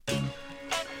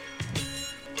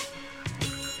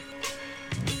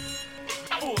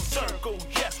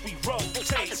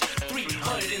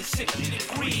360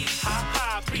 degrees.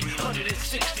 Ha,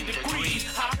 360 degrees.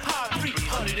 Ha,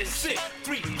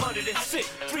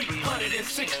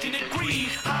 360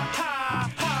 degrees. Ha.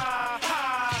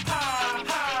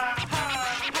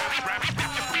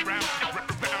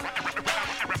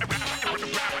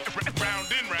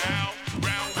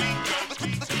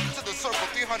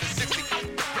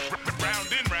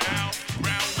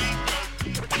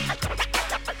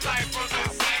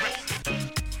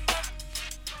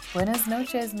 Buenas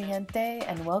noches, mi gente,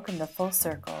 and welcome to Full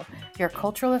Circle, your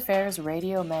cultural affairs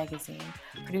radio magazine,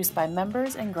 produced by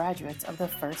members and graduates of the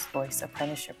First Voice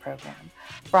Apprenticeship Program,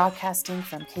 broadcasting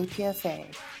from KPFA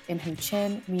in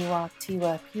Huichin, Miwok,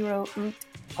 Tiwa, Piro, Ute,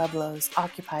 Pueblo's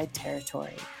occupied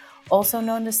territory, also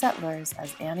known to settlers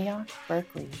as Antioch,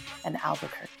 Berkeley, and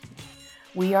Albuquerque.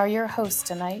 We are your hosts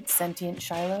tonight, Sentient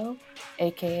Shiloh,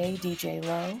 aka DJ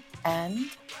Low, and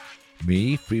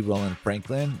me, Freewilllin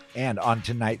Franklin, and on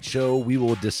tonight's show, we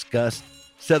will discuss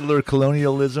settler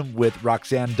colonialism with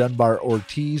Roxanne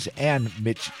Dunbar-Ortiz and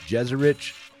Mitch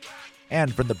Jeserich,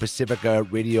 and from the Pacifica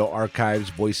Radio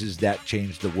Archives, Voices That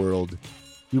Changed the World.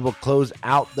 We will close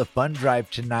out the fund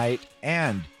drive tonight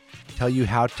and tell you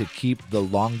how to keep the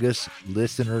longest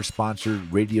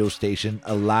listener-sponsored radio station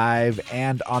alive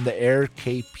and on the air,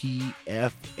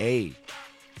 KPFA.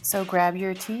 So grab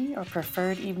your tea or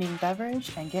preferred evening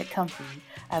beverage and get comfy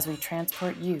as we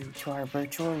transport you to our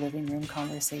virtual living room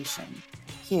conversation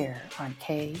here on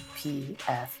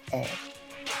KPFA.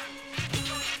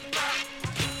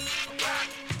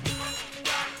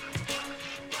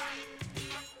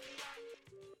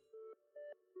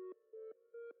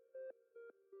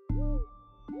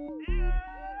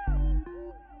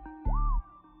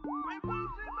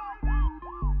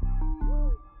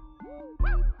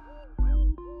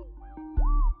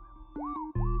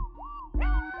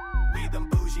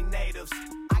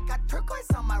 I got turquoise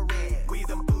on my red. We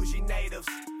them bougie natives.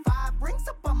 5 rings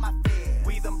up on my fed.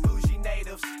 We them bougie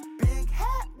natives. Big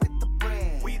hat with the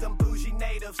brand. We them bougie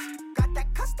natives. Got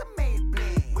that custom made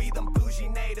bling. We them bougie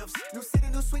natives. New city,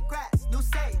 new sweet grass, new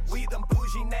sage. We them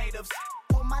bougie natives.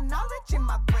 Pour my knowledge in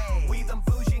my brain. We them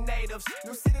bougie natives.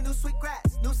 New city, new sweet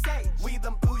grass, new sage. We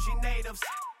them bougie natives.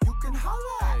 You can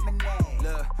holler at my name.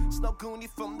 Look, Snow Goonie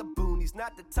from the boonies,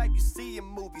 not the type you see in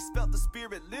movies. Felt the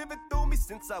spirit living through me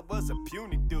since I was a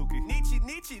puny dookie. Nietzsche,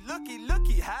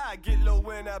 looky, how I get low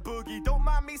when I boogie. Don't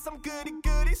mind me, some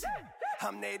goodies.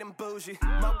 I'm Nate and bougie.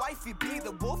 My wifey be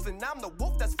the wolf, and I'm the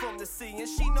wolf that's from the sea. And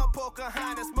she no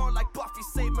Pocahontas, more like Buffy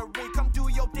Saint Marie. Come do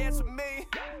your dance with me.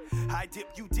 I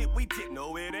dip, you dip, we dip.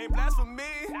 No, it ain't blasphemy.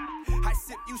 I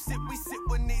sip, you sip, we sip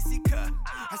with Nisi cut.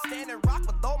 I stand and rock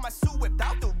with all my suit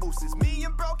without the roosters. Me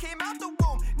and bro came out the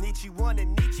womb. Nietzsche 1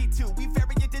 and Nietzsche 2. We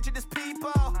very indigenous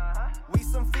people. We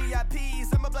some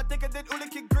VIPs. I'm a blood thicker than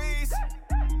Ulick Grease.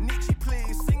 Nietzsche,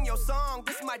 please sing your song.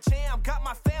 This my jam. Got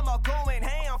my fam all going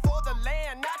ham for the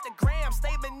land, not the gram.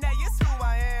 Statement that is who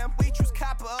I am. We choose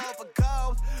copper over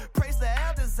gold. Praise the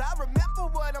elders. I remember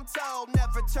what I'm told.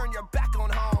 Never turn your back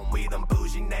on home. We them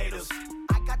bougie natives.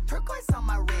 I got turquoise on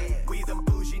my red. We them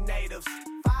bougie natives.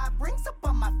 5 rings up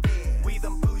on my fed. We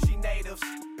them bougie natives.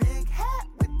 Big hat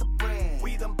with the brand.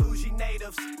 We them bougie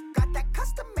natives. Got that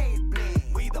custom made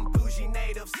bling. We them bougie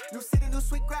natives. New city, new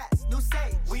sweet grass, new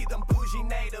sage. We them bougie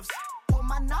natives. Pour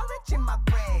my knowledge in my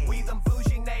brain. We them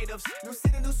bougie natives. New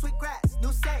city, new sweet grass,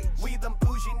 new sage. We them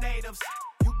bougie natives.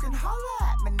 You can holler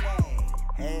at my name.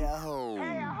 Hey ho,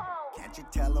 can't you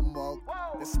tell them woke?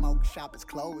 The smoke shop is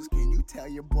closed, can you tell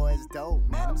your boys dope?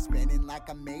 Man, I'm spinning like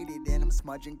I made it and I'm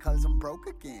smudging cause I'm broke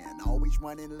again. Always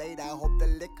running late, I hope the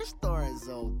liquor store is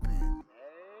open.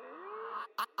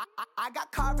 I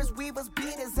got carvers, weavers,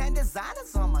 beaters, and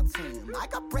designers on my team. I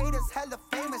got braiders, hella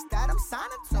famous that I'm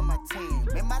signing to my team.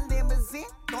 In my limousine,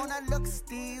 gonna look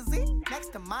steezy.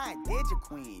 Next to mine,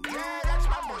 Digi-Queen. Yeah, that's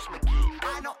my Bush McGee.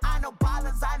 I know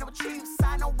ballers, I know chiefs.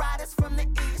 I know riders from the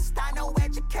east. I know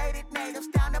educated natives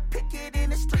down to picket in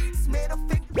the streets. Middle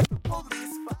finger,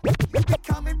 police.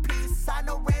 Come in peace. I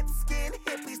know red-skinned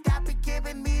hippies that be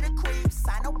giving me the creeps.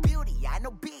 I know beauty, I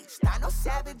know beach. I know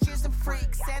savages and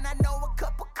freaks. And I know a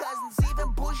couple cousins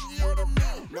even bougier than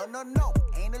me. No,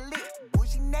 ain't elite,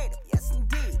 bougie native, yes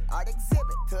indeed. Art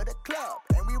exhibit to the club,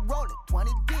 and we roll it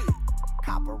 20 deep.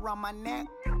 Copper on my neck,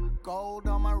 gold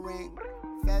on my ring,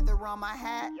 feather on my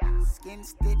hat, skin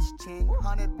stitched chin.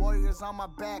 100 warriors on my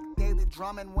back, they be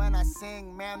drumming when I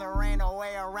sing. Man, there ain't no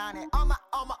way around it. I'm a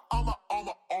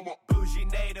bougie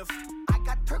native. I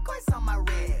got turquoise on my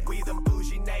red. We them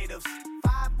bougie natives.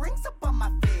 5 rings up on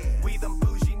my fed. We them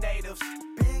bougie natives.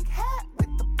 Big hat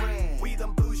with the brand. We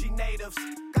them bougie natives.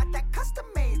 Got that custom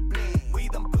made bling. We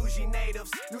them bougie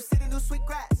natives. New city, new sweet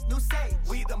grass, new sage.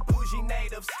 We them bougie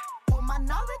natives.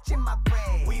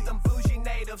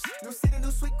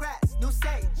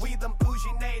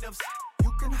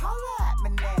 holla at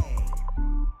me now.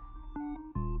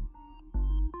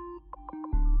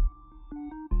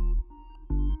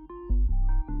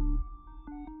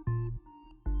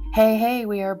 Hey,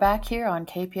 we are back here on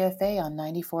KPFA on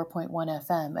 94.1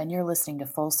 FM, and you're listening to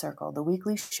Full Circle, the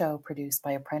weekly show produced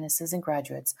by apprentices and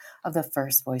graduates of the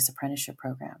First Voice Apprenticeship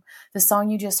Program. The song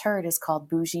you just heard is called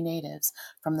Bougie Natives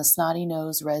from the Snotty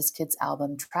Nose Rez Kids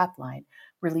album Trapline,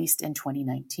 released in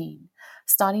 2019.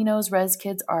 Snotty Nose Rez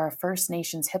Kids are a First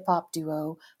Nations hip-hop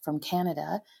duo from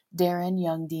Canada, Darren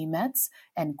Young D. Metz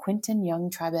and Quinton Young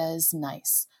Tribez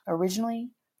Nice,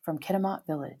 originally from Kitimat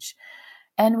Village.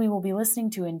 And we will be listening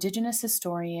to Indigenous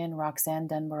historian Roxanne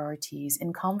Dunbar-Ortiz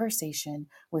in conversation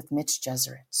with Mitch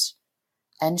Jeserich.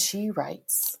 And she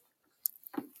writes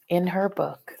in her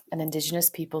book, An Indigenous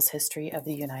People's History of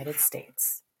the United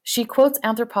States. She quotes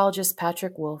anthropologist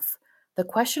Patrick Wolfe, "The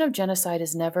question of genocide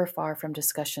is never far from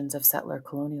discussions of settler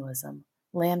colonialism.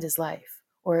 Land is life,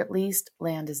 or at least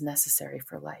land is necessary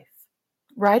for life."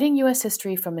 Writing U.S.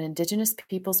 history from an Indigenous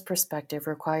people's perspective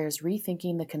requires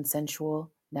rethinking the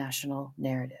consensual national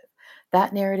narrative.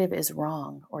 That narrative is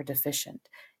wrong or deficient,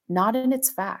 not in its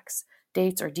facts,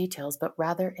 dates, or details, but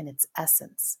rather in its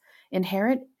essence.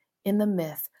 Inherent in the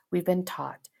myth we've been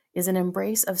taught is an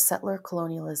embrace of settler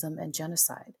colonialism and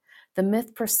genocide. The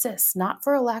myth persists not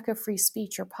for a lack of free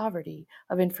speech or poverty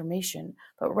of information,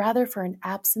 but rather for an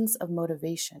absence of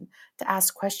motivation to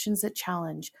ask questions that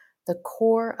challenge the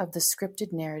core of the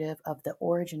scripted narrative of the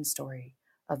origin story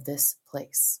of this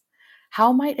place.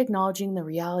 How might acknowledging the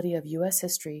reality of U.S.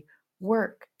 history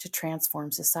work to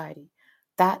transform society?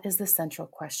 That is the central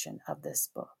question of this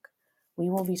book. We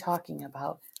will be talking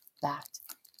about that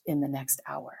in the next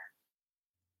hour.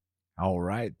 All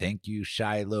right. Thank you,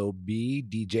 Shiloh B,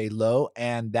 DJ Low.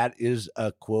 And that is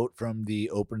a quote from the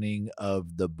opening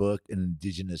of the book, An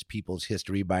Indigenous People's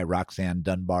History by Roxanne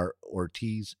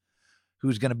Dunbar-Ortiz,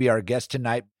 who's going to be our guest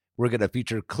tonight. We're going to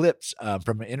feature clips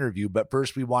from an interview, but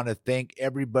first we want to thank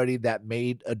everybody that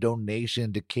made a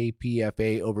donation to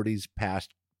KPFA over these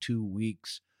past 2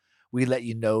 weeks. We let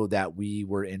you know that we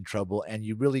were in trouble, and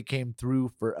you really came through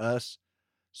for us.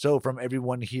 So from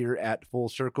everyone here at Full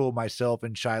Circle, myself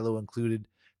and Shiloh included,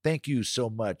 thank you so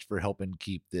much for helping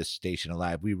keep this station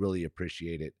alive. We really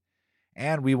appreciate it.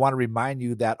 And we want to remind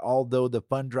you that although the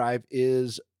fund drive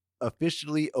is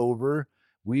officially over,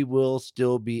 we will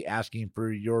still be asking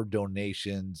for your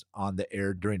donations on the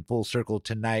air during Full Circle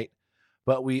tonight.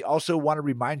 But we also want to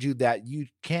remind you that you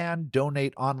can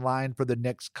donate online for the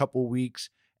next couple weeks,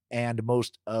 and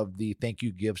most of the thank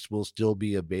you gifts will still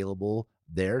be available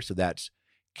there. So that's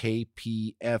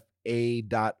kpfa.org.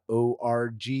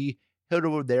 Head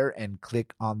over there and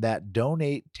click on that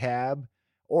donate tab.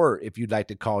 Or if you'd like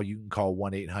to call, you can call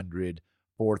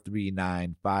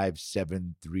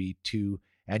 1-800-439-5732.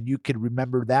 And you can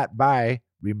remember that by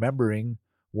remembering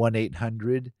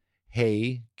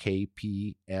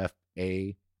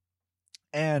 1-800-HEY-KPFA.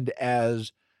 And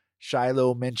as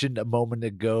Shiloh mentioned a moment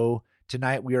ago,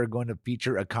 tonight we are going to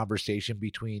feature a conversation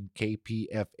between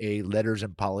KPFA Letters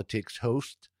and Politics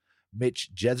host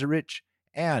Mitch Jeserich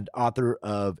and author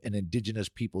of An Indigenous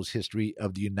People's History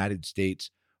of the United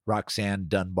States, Roxanne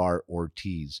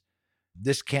Dunbar-Ortiz.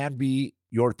 This can be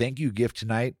your thank you gift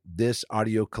tonight, this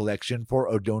audio collection for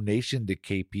a donation to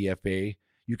KPFA.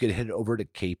 You can head over to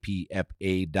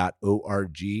kpfa.org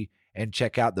and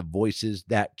check out the Voices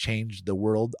That Changed the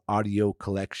World audio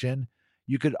collection.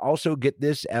 You could also get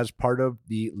this as part of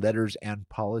the Letters and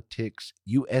Politics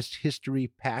U.S.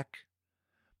 History Pack.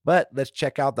 But let's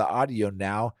check out the audio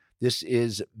now. This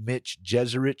is Mitch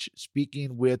Jeserich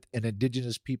speaking with an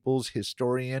Indigenous peoples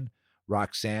historian,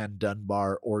 Roxanne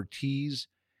Dunbar-Ortiz.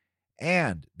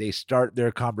 And they start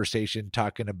their conversation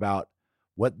talking about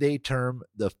what they term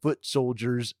the foot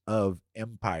soldiers of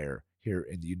empire here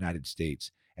in the United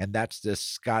States. And that's the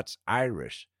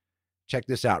Scots-Irish. Check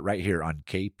this out right here on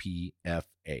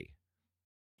KPFA.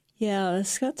 Yeah, the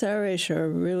Scots-Irish are a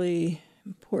really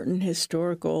important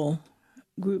historical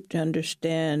group to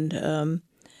understand.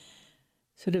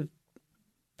 Sort of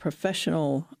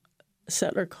professional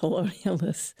settler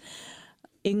colonialists.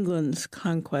 England's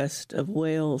conquest of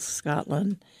Wales,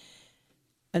 Scotland,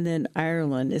 and then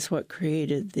Ireland is what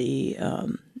created the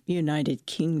United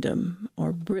Kingdom,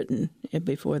 or Britain. And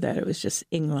before that, it was just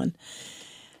England.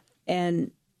 And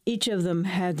each of them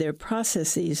had their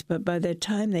processes, but by the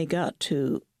time they got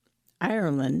to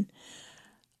Ireland,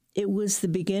 it was the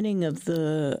beginning of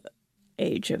the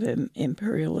age of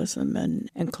imperialism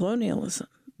and colonialism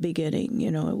beginning.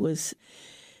 You know, it was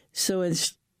so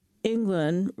it's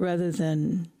England, rather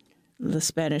than the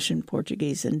Spanish and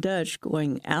Portuguese and Dutch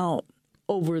going out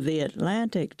over the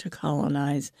Atlantic to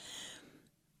colonize,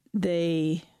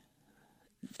 they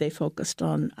focused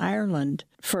on Ireland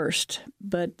first,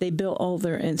 but they built all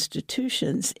their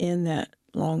institutions in that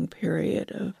long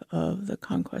period of the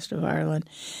conquest of Ireland.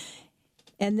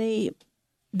 And they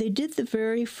did the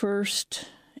very first,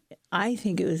 I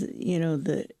think it was,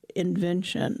 the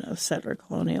invention of settler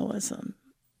colonialism.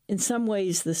 In some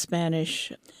ways, the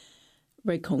Spanish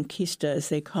Reconquista, as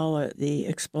they call it, the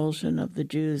expulsion of the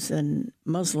Jews and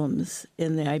Muslims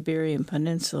in the Iberian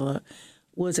Peninsula,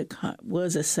 was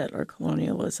a settler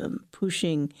colonialism,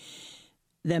 pushing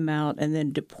them out and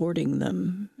then deporting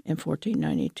them in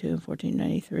 1492 and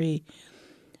 1493,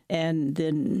 and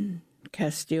then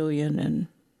Castilian and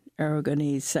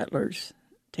Aragonese settlers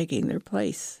taking their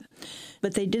place.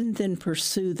 But they didn't then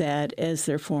pursue that as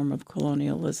their form of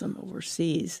colonialism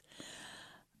overseas.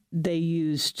 They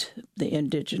used the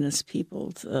indigenous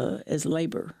peoples as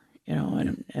labor,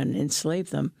 and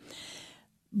enslaved them.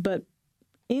 But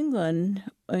England,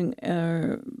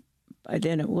 by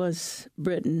then it was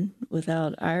Britain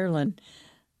without Ireland.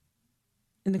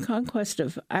 In the conquest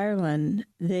of Ireland,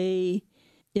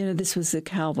 this was the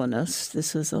Calvinists.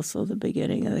 This was also the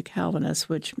beginning of the Calvinists,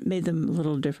 which made them a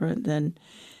little different than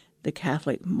the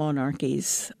Catholic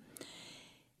monarchies.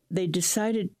 They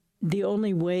decided the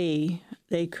only way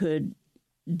they could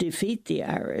defeat the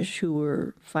Irish, who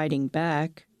were fighting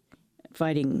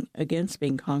against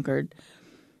being conquered,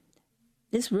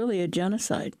 is really a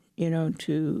genocide,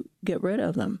 to get rid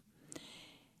of them.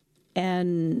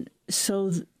 And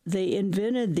so they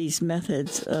invented these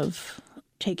methods of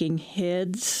taking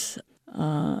heads.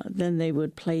 Then they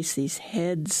would place these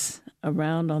heads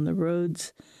around on the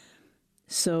roads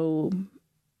so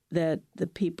that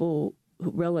the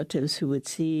relatives who would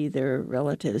see their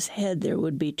relative's head there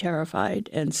would be terrified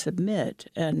and submit.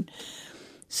 And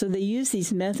so they use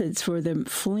these methods for them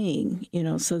fleeing,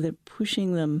 so they're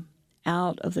pushing them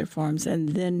out of their farms and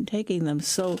then taking them.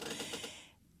 So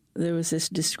there was this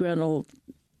disgruntled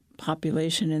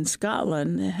population in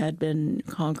Scotland that had been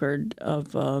conquered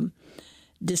of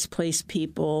displaced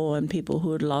people and people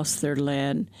who had lost their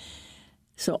land.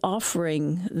 So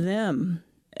offering them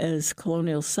as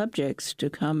colonial subjects to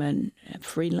come and have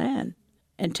free land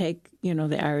and take,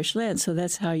 the Irish land. So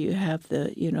that's how you have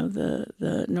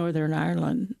the Northern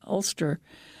Ireland Ulster.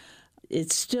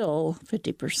 It's still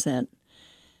 50%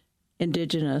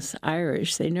 Indigenous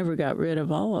Irish. They never got rid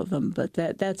of all of them, but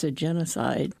that's a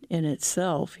genocide in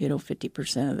itself.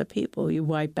 50% of the people you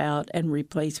wipe out and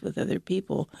replace with other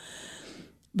people.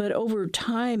 But over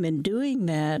time in doing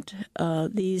that,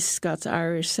 these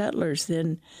Scots-Irish settlers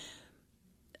then,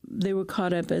 they were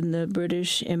caught up in the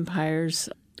British Empire's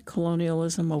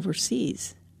colonialism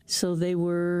overseas. So they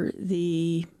were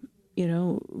the,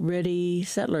 ready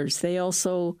settlers. They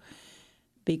also,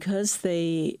 because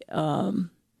they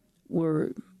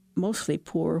were mostly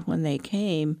poor when they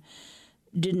came,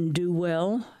 didn't do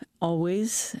well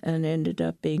always and ended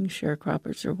up being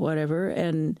sharecroppers or whatever.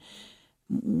 And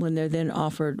when they're then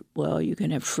offered, well, you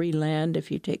can have free land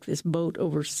if you take this boat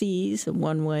overseas in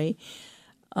one way.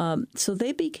 So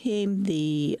they became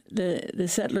the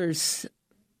settlers,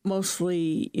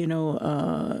 mostly,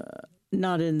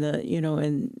 not in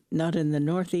the not in the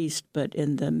Northeast, but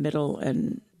in the middle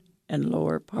and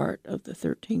lower part of the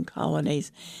 13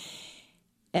 colonies.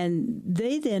 And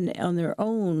they then, on their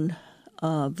own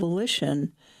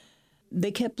volition,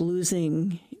 they kept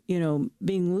losing,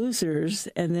 being losers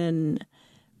and then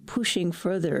pushing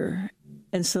further.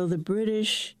 And so the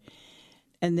British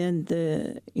and then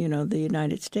the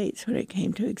United States, when it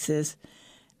came to exist,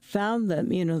 found them,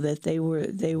 that they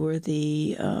were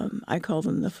the, I call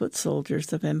them the foot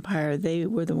soldiers of empire. They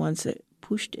were the ones that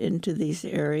pushed into these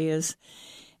areas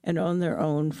and on their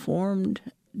own formed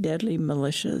deadly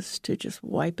militias to just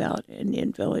wipe out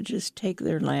Indian villages, take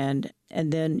their land,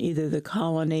 and then either the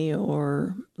colony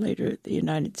or later the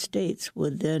United States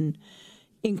would then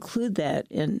include that.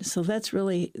 And so that's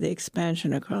really the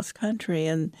expansion across country.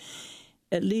 And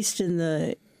at least in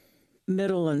the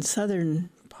middle and southern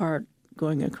part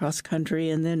going across country,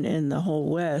 and then in the whole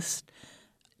West,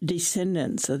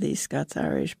 descendants of these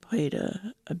Scots-Irish played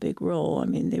a big role. I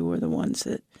mean, they were the ones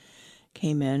that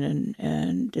came in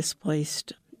and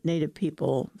displaced Native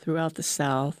people throughout the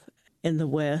South, in the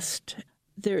West.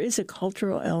 There is a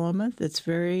cultural element that's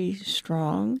very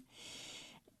strong.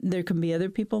 There can be other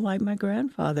people like my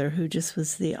grandfather who just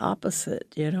was the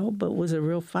opposite, but was a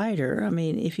real fighter. I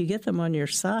mean, if you get them on your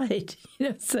side,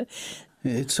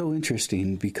 It's so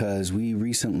interesting because we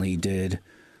recently did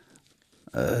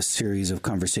a series of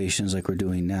conversations like we're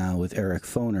doing now with Eric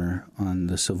Foner on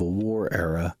the Civil War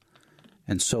era.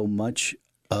 And so much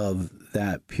of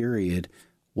that period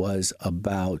was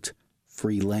about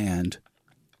free land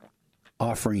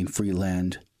offering free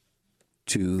land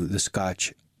to the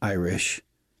Scotch Irish.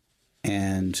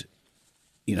 And,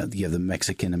 you have the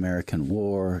Mexican-American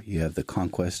War, you have the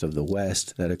conquest of the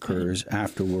West that occurs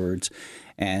afterwards.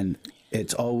 And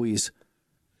it's always,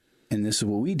 and this is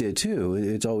what we did too,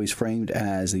 it's always framed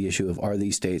as the issue of, are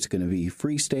these states going to be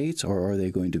free states or are they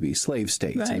going to be slave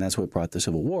states? Right. And that's what brought the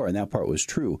Civil War. And that part was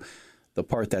true. The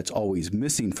part that's always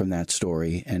missing from that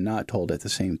story and not told at the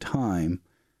same time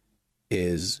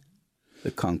is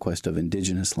the conquest of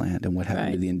indigenous land and what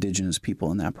happened to the indigenous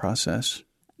people in that process.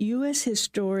 U.S.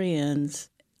 historians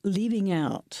leaving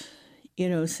out,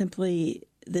 simply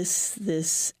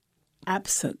this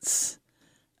absence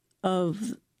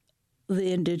of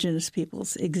the indigenous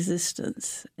people's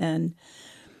existence. And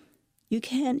you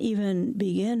can't even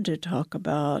begin to talk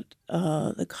about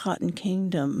the Cotton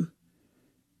Kingdom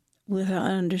without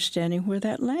understanding where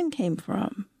that land came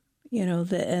from,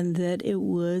 and that it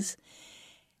was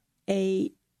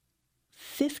a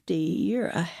 50-year,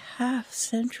 a half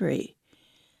century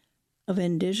of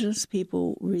indigenous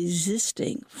people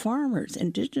resisting farmers,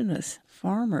 indigenous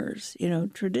farmers,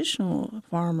 traditional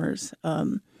farmers.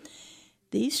 The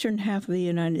eastern half of the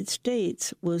United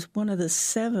States was one of the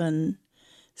 7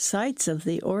 sites of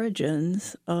the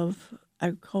origins of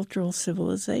agricultural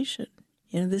civilization.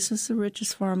 This is the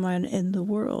richest farmland in the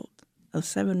world, of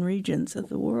 7 regions of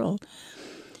the world.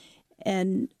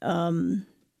 And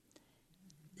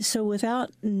so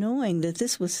without knowing that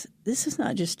this is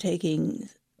not just taking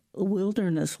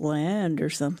wilderness land or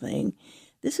something,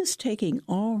 this is taking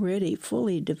already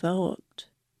fully developed,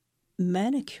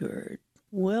 manicured,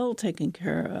 well taken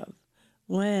care of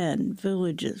land,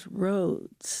 villages,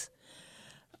 roads,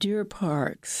 deer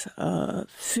parks,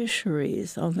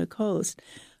 fisheries on the coast,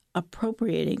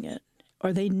 appropriating it,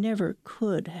 or they never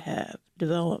could have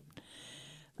developed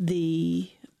the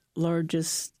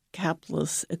largest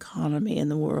capitalist economy in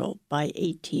the world by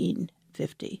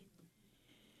 1850.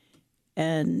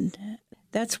 And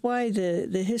that's why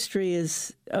the history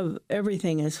of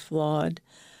everything is flawed.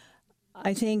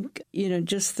 I think,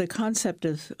 just the concept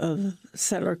of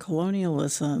settler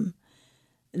colonialism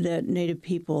that Native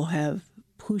people have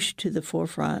pushed to the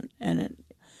forefront, and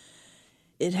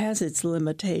it has its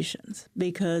limitations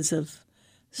because of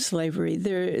slavery.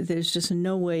 There's just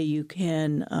no way you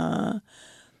can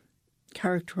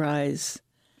characterize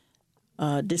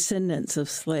descendants of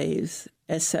slaves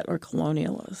as settler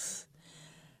colonialists.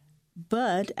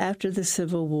 But after the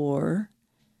Civil War,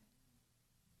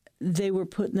 they were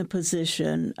put in the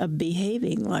position of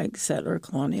behaving like settler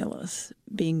colonialists,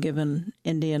 being given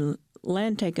Indian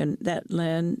land, taken that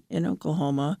land in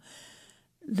Oklahoma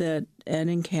and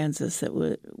in Kansas that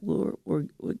were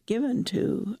given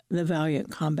to the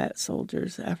valiant combat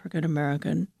soldiers, African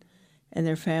American, and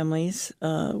their families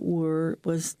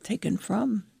was taken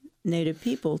from Native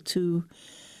people to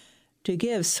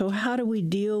give. So how do we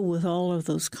deal with all of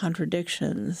those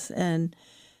contradictions and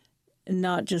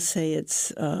not just say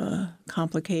it's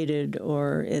complicated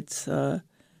or it's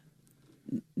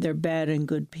they're bad and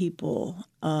good people?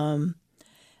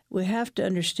 We have to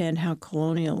understand how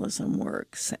colonialism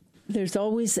works. There's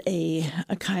always a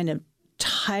kind of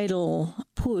tidal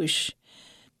push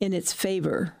in its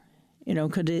favor,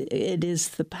 because it is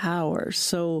the power.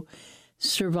 So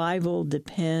survival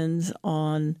depends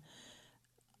on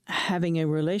having a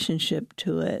relationship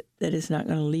to it that is not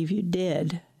going to leave you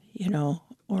dead,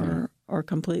 or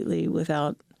completely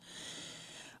without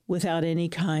any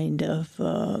kind of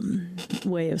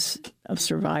way of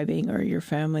surviving or your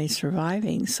family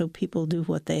surviving. So people do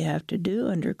what they have to do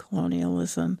under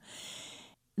colonialism.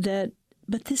 But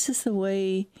this is the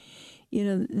way,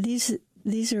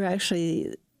 these are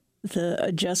actually the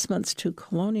adjustments to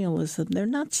colonialism. They're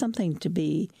not something to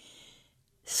be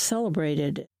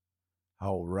celebrated.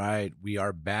 All right, we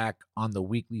are back on the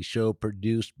weekly show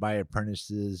produced by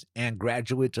apprentices and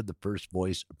graduates of the First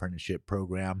Voice Apprenticeship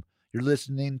Program. You're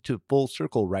listening to Full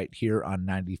Circle right here on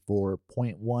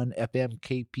 94.1 FM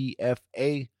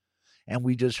KPFA, and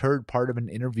we just heard part of an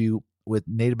interview with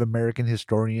Native American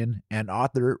historian and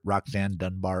author Roxanne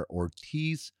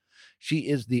Dunbar-Ortiz. She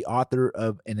is the author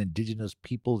of An Indigenous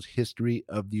People's History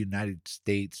of the United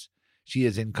States. She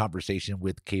is in conversation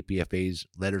with KPFA's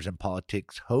Letters and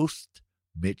Politics host,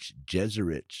 Mitch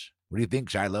Jeserich. What do you think,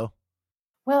 Shiloh?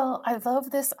 Well, I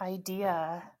love this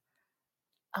idea.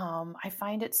 I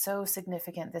find it so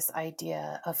significant, this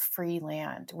idea of free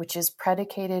land, which is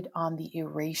predicated on the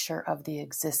erasure of the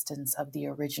existence of the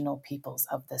original peoples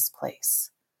of this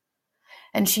place.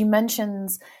 And she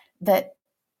mentions that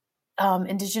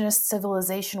Indigenous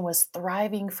civilization was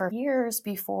thriving for years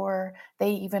before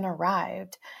they even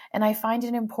arrived. And I find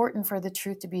it important for the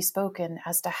truth to be spoken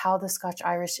as to how the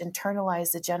Scotch-Irish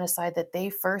internalized the genocide that they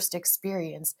first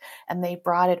experienced, and they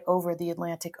brought it over the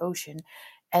Atlantic Ocean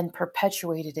and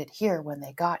perpetuated it here when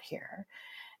they got here.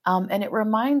 And it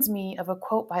reminds me of a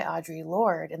quote by Audre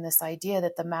Lorde in this idea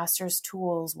that the master's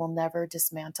tools will never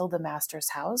dismantle the master's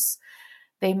house.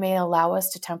 They may allow us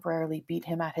to temporarily beat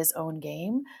him at his own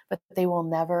game, but they will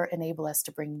never enable us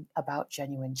to bring about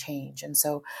genuine change. And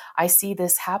so I see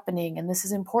this happening, and this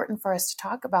is important for us to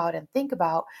talk about and think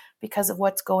about because of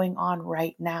what's going on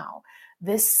right now.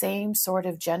 This same sort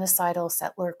of genocidal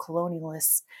settler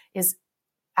colonialist is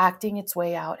acting its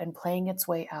way out and playing its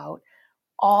way out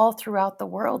all throughout the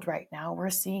world right now. We're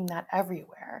seeing that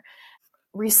everywhere.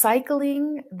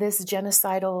 Recycling this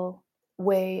genocidal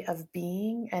way of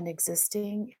being and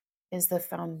existing is the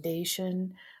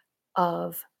foundation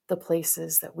of the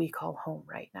places that we call home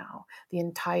right now, the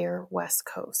entire West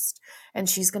Coast. And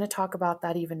she's going to talk about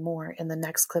that even more in the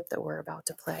next clip that we're about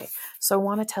to play. So I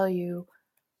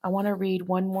want to read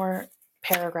one more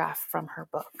paragraph from her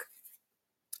book.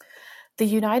 The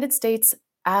United States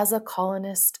as a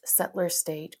colonist settler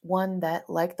state, one that,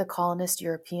 like the colonist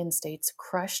European states,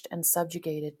 crushed and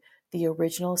subjugated the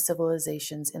original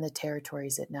civilizations in the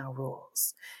territories it now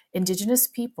rules. Indigenous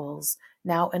peoples,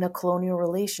 now in a colonial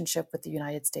relationship with the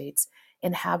United States,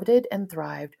 inhabited and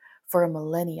thrived for a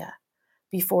millennia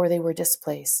before they were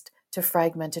displaced to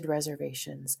fragmented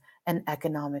reservations and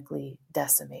economically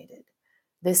decimated.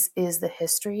 This is the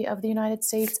history of the United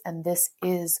States, and this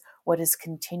is what is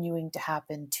continuing to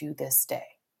happen to this day.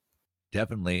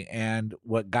 Definitely. And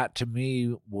what got to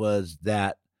me was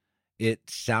that it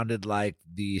sounded like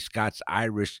the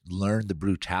Scots-Irish learned the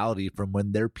brutality from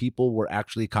when their people were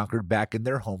actually conquered back in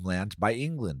their homelands by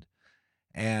England.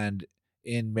 And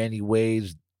in many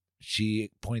ways,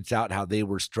 she points out how they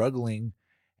were struggling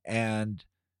and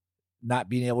not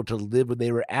being able to live where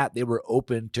they were at. They were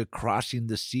open to crossing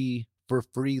the sea for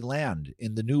free land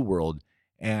in the New World.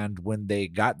 And when they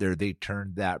got there, they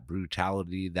turned that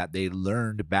brutality that they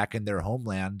learned back in their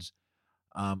homelands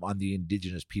on the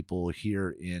indigenous people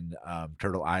here in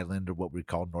Turtle Island, or what we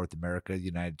call North America, the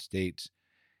United States.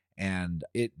 And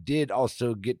it did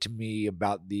also get to me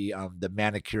about the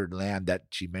manicured land that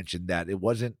she mentioned, that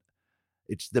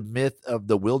it's the myth of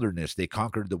the wilderness. They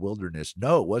conquered the wilderness.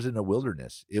 No, it wasn't a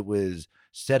wilderness. It was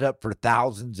set up for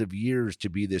thousands of years to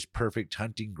be this perfect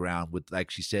hunting ground with,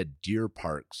 like she said, deer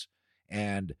parks.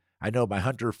 And I know my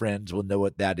hunter friends will know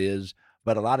what that is.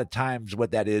 But a lot of times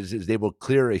what that is they will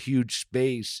clear a huge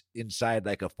space inside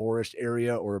like a forest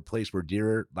area or a place where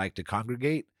deer like to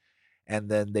congregate. And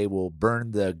then they will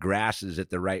burn the grasses at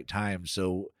the right time.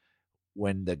 So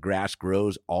when the grass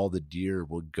grows, all the deer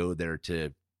will go there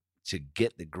to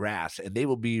get the grass, and they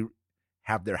will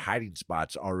have their hiding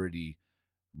spots already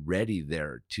ready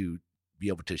there to be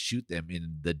able to shoot them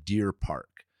in the deer park.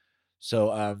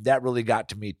 So that really got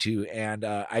to me too. And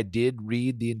I did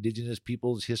read The Indigenous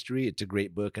Peoples' History. It's a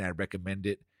great book, and I recommend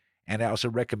it. And I also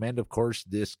recommend, of course,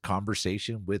 this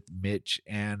conversation with Mitch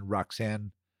and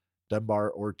Roxanne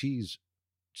Dunbar-Ortiz.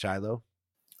 Shiloh?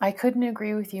 I couldn't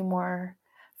agree with you more,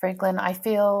 Franklin. I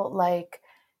feel like,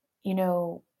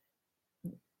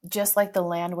 just like the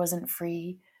land wasn't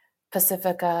free,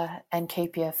 Pacifica and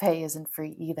KPFA isn't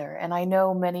free either. And I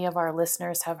know many of our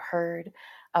listeners have heard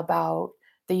about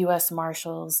the U.S.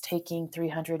 Marshals taking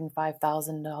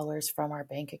 $305,000 from our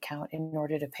bank account in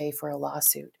order to pay for a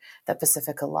lawsuit that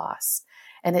Pacifica lost.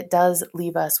 And it does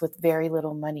leave us with very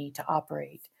little money to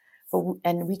operate.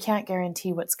 And we can't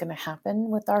guarantee what's going to happen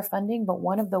with our funding, but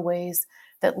one of the ways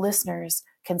that listeners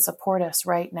can support us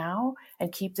right now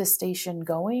and keep this station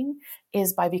going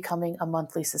is by becoming a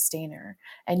monthly sustainer.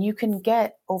 And you can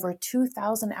get over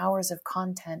 2,000 hours of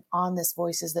content on this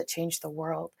Voices That Change the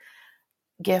World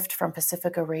gift from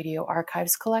Pacifica Radio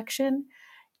Archives collection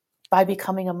by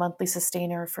becoming a monthly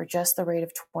sustainer for just the rate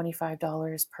of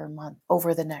 $25 per month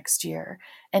over the next year.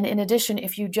 And in addition,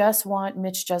 if you just want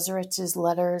Mitch Jeserich's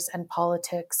Letters and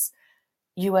Politics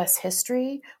U.S.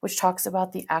 History, which talks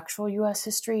about the actual U.S.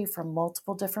 history from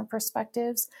multiple different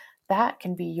perspectives, that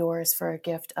can be yours for a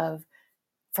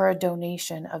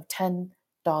donation of $10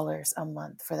 a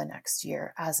month for the next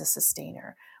year as a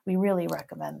sustainer. We really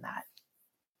recommend that.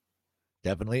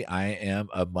 Definitely. I am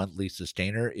a monthly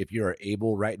sustainer. If you are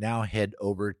able right now, head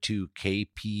over to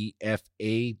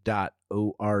kpfa.org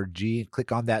and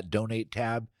click on that donate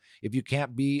tab. If you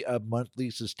can't be a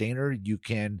monthly sustainer, you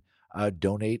can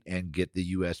donate and get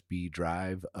the USB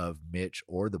drive of Mitch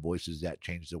or the Voices That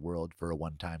Change the World for a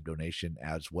one-time donation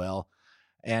as well.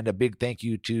 And a big thank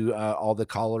you to all the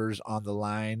callers on the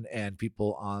line and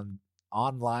people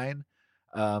online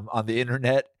on the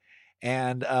internet.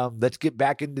 And let's get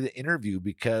back into the interview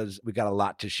because we got a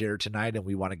lot to share tonight and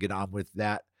we want to get on with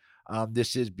that.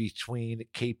 This is between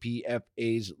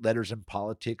KPFA's Letters and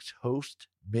Politics host,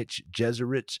 Mitch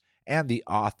Jeserich, and the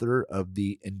author of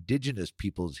the Indigenous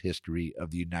Peoples History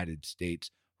of the United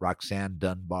States, Roxanne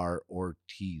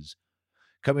Dunbar-Ortiz.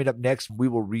 Coming up next, we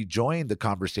will rejoin the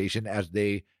conversation as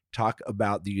they talk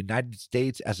about the United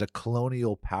States as a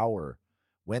colonial power,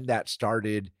 when that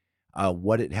started,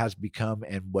 what it has become,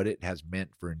 and what it has meant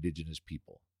for Indigenous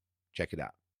people. Check it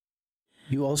out.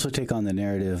 You also take on the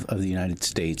narrative of the United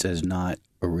States as not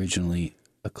originally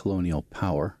a colonial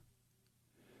power.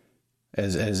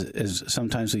 As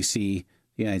sometimes we see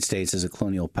the United States as a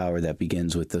colonial power that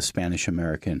begins with the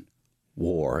Spanish-American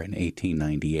War in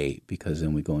 1898, because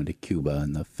then we go into Cuba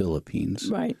and the Philippines.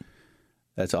 Right.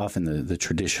 That's often the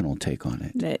traditional take on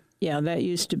it. That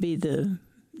used to be the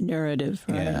narrative,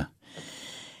 right? Yeah.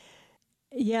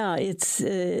 Yeah, it's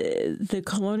the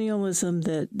colonialism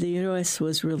that the U.S.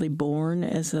 was really born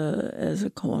as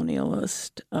a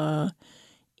colonialist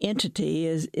entity.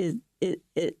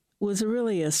 It was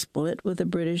really a split with the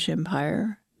British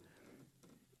Empire,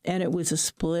 and it was a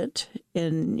split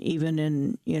even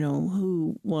in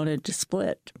who wanted to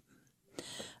split.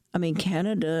 I mean,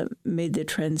 Canada made the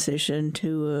transition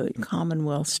to a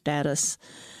Commonwealth status.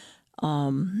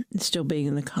 Still being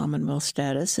in the Commonwealth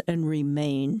status, and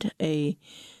remained a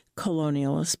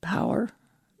colonialist power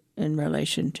in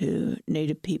relation to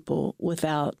Native people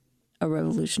without a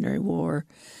Revolutionary War.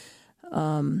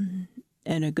 And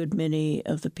a good many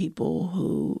of the people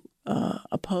who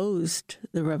opposed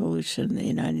the revolution in the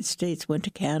United States went to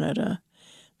Canada.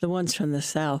 The ones from the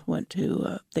South went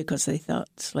to, because they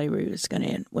thought slavery was going to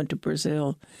end, went to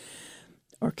Brazil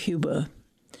or Cuba.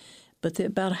 But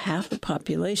about half the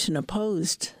population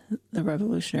opposed the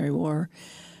Revolutionary War,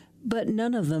 but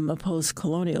none of them opposed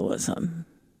colonialism.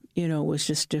 It was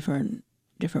just different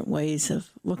ways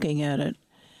of looking at it.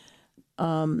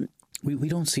 We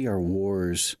don't see our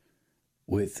wars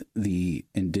with the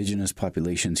indigenous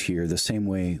populations here the same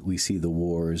way we see the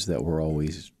wars that we're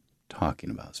always talking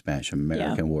about: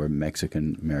 Spanish-American War,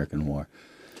 Mexican-American War,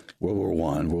 World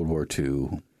War I, World War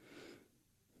II.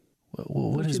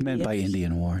 What is meant by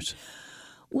Indian Wars?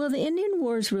 Well, the Indian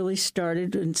Wars really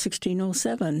started in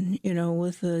 1607,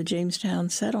 with the Jamestown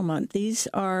settlement. These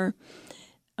are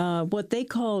what they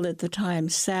called at the time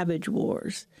savage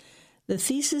wars. The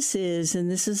thesis is,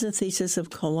 and this is a thesis of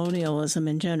colonialism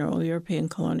in general, European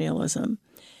colonialism,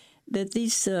 that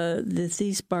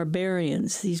these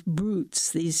barbarians, these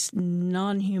brutes, these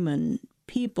non-human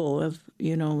people of,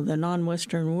 the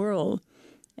non-Western world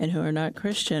and who are not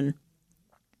Christian,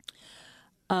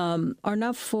 are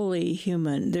not fully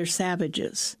human. They're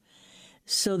savages.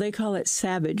 So they call it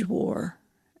savage war.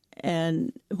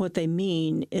 And what they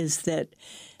mean is that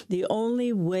the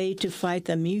only way to fight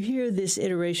them, you hear this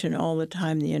iteration all the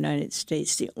time in the United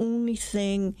States, the only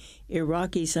thing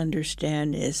Iraqis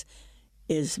understand is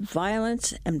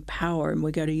violence and power, and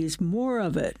we got to use more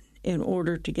of it in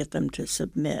order to get them to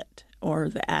submit, or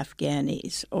the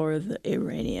Afghanis, or the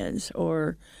Iranians,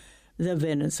 or the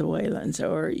Venezuelans,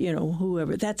 or,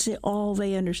 whoever. That's all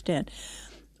they understand.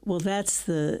 Well,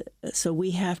 so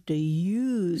we have to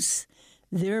use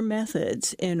their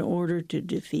methods in order to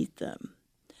defeat them.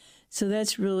 So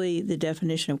that's really the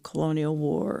definition of colonial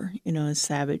war, a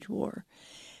savage war.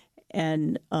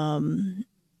 And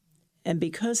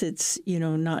because it's,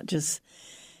 not just,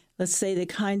 let's say, the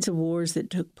kinds of wars that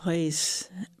took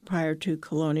place prior to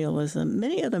colonialism,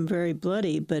 many of them very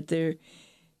bloody, but they're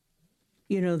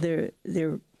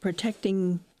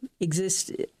protecting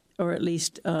or at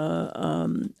least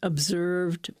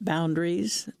observed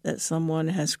boundaries that someone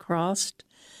has crossed,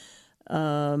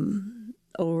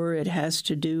 or it has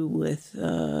to do with,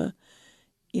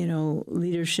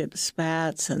 leadership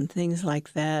spats and things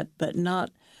like that, but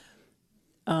not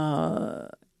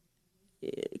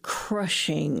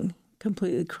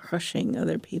completely crushing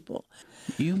other people.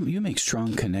 You make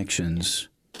strong connections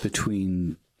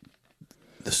between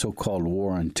the so-called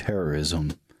war on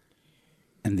terrorism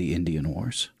and the Indian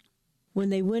Wars. When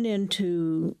they went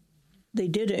they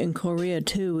did it in Korea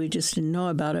too, we just didn't know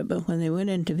about it, but when they went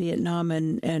into Vietnam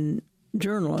and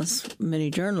many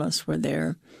journalists were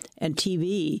there, and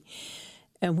TV,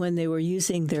 and when they were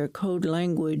using their code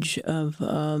language of,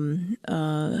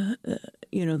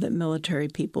 that military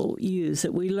people use,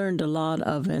 that we learned a lot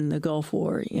of in the Gulf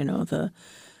War,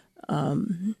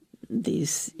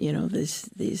 these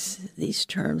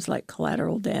terms like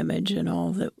collateral damage and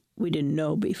all that we didn't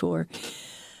know before.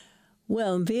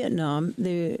 Well, in Vietnam,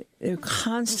 they're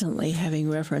constantly having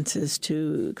references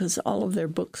to, because all of their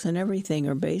books and everything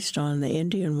are based on the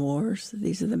Indian Wars.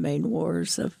 These are the main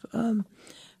wars of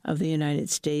the United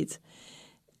States,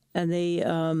 and they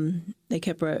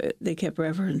kept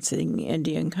referencing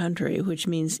Indian country, which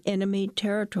means enemy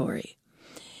territory.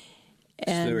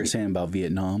 And so they were saying about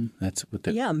Vietnam. That's what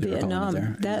they Vietnam.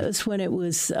 There. That was when it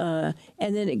was, and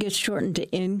then it gets shortened to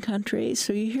in country.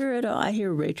 So you hear it. I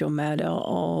hear Rachel Maddow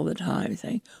all the time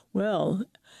saying, "Well,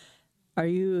 are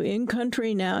you in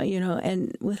country now?"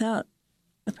 And without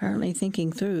apparently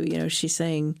thinking through, she's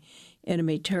saying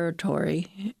enemy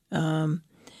territory. In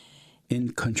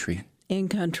country. In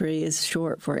country is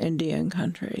short for Indian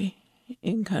country.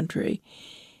 In country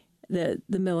that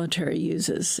the military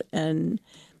uses. And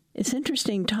it's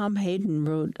interesting, Tom Hayden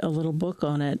wrote a little book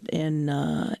on it in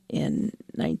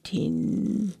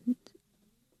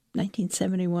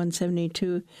 1971,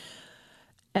 72,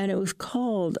 and it was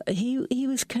called, he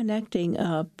was connecting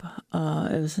up,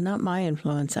 it was not my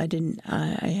influence, I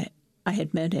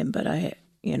had met him, but I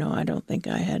don't think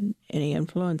I had any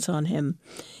influence on him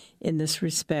in this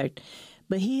respect.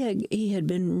 But he had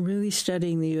been really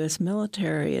studying the U.S.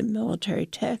 military and military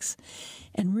texts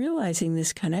and realizing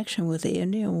this connection with the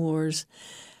Indian Wars.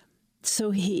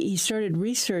 So he started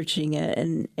researching it,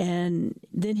 and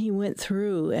then he went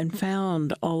through and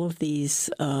found all of these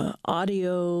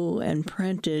audio and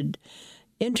printed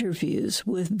interviews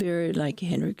with like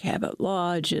Henry Cabot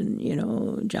Lodge and,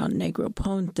 John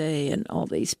Negroponte and all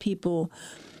these people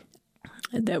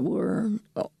that were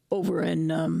over in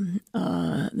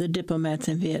the diplomats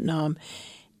in Vietnam.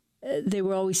 They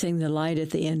were always saying the light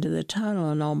at the end of the tunnel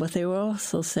and all, but they were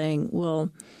also saying, well,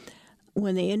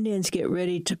 when the Indians get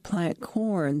ready to plant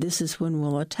corn, this is when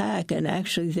we'll attack. And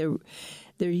actually,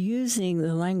 they're using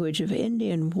the language of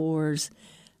Indian Wars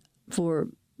for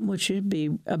what should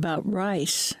be about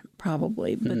rice,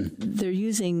 probably, but they're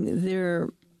using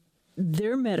their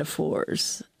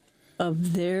metaphors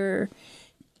of their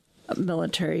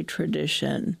military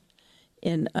tradition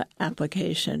in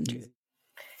application.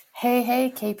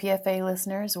 Hey, KPFA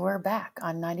listeners, we're back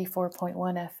on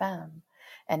 94.1 FM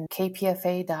and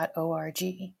kpfa.org.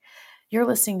 You're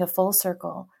listening to Full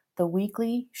Circle, the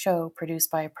weekly show produced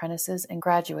by apprentices and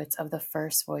graduates of the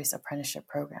First Voice Apprenticeship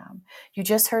Program. You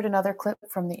just heard another clip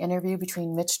from the interview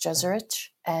between Mitch Jeserich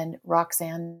and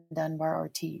Roxanne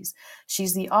Dunbar-Ortiz.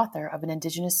 She's the author of an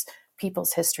Indigenous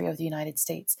People's History of the United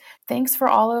States. Thanks for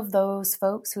all of those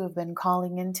folks who have been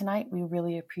calling in tonight. We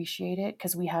really appreciate it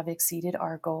because we have exceeded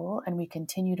our goal and we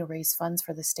continue to raise funds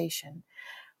for the station.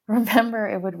 Remember,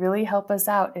 it would really help us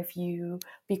out if you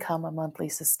become a monthly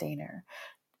sustainer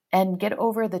and get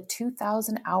over the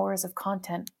 2,000 hours of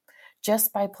content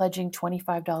just by pledging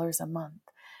 $25 a month.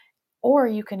 Or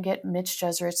you can get Mitch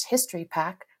Jeserich's history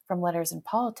pack from Letters in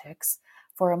Politics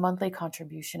for a monthly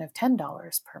contribution of $10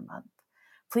 per month.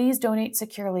 Please donate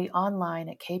securely online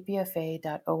at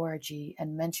kpfa.org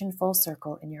and mention Full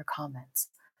Circle in your comments.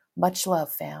 Much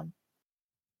love, fam.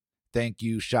 Thank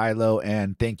you, Shiloh,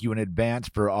 and thank you in advance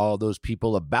for all those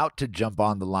people about to jump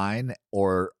on the line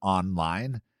or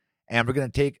online. And we're going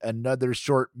to take another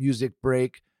short music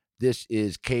break. This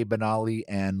is Kay Benali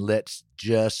and Let's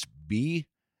Just Be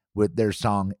with their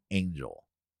song Angel.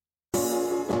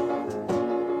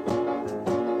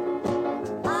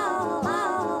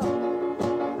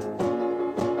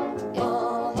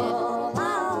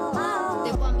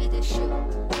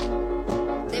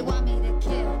 They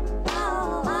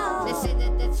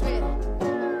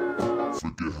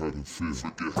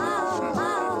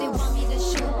want me to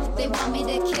shoot, they want me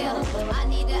to kill. I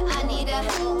need a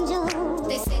angel.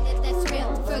 They say that that's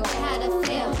real, forget how to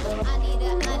feel. I need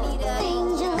a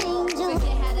angel.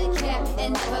 Forget how to care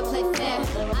and never play fair.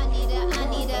 I need a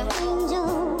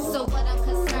angel. So what I'm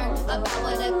concerned about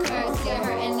what occurs, you're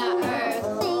hurting our earth.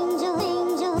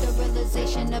 The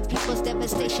realization of people's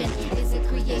devastation is a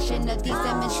creation of these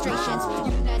demonstrations.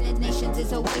 United Nations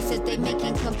is a waste that they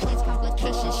making complaints,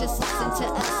 complications. Just listen to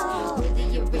us. We're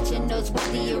the originals,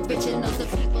 the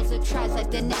peoples of tribes like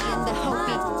the Nay and the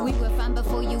Hopi. We were fine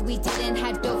before you, we didn't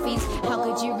have dolphins. How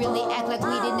could you really act like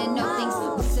we didn't know things?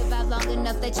 We survived long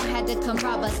enough that you had to come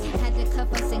rob us, had to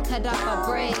cuff us and cut off our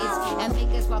braids, and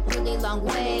make us walk really long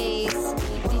ways.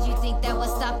 Did you think that would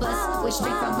stop us? We're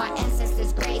straight from our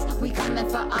ancestors' graves. We coming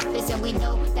for office and we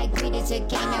know that greed is your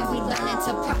game, and we learning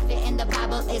to profit, and the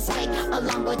Bible is fake.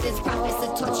 Along with its prophets, the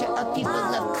torture of people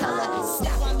of color.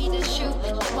 Stop. Want me to shoot,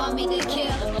 they want me to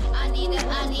kill. I need a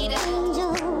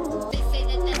angel. They say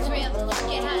that that's real,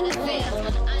 forget how to feel.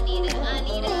 I need a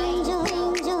angel.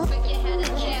 Forget how to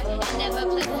care and never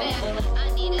play fair. I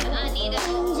need a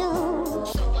angel.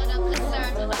 So what I'm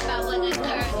concerned about what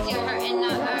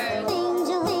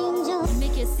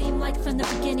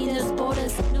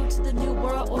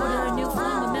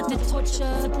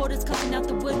culture. Supporters coming out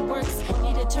the woodworks.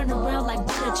 Need to turn around like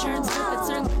butter churns. No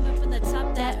concern coming from the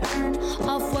top that earn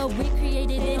off what we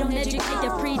created. They don't educate the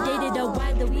predated or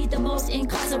why the we the most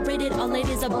incarcerated. Our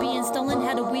ladies are being stolen.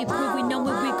 How do we prove we know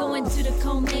where we going to the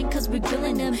cone man? Cause we're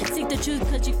killing them. Seek the truth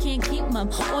cause you can't keep them.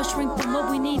 Or shrink from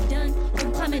what we need done.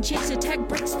 From climate change to tech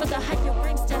breaks for the higher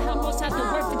ranks to help us have to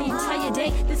work for the entire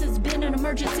day. This has been an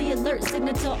emergency alert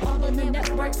signal to all of the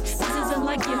networks. This isn't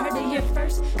like you heard it here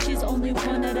first. She's only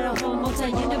one of the whole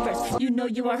multi-universe. You know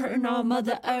you are hurting all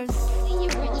Mother Earth. The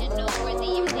originals, we're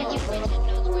the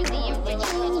originals, we're the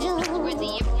originals, we're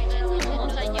the originals,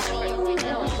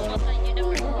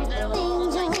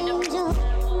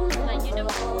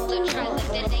 so try like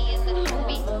the day is a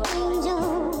heartbeat.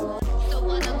 So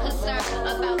what I'm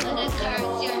concerned about what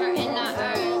occurs, you're hurting our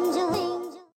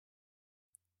earth.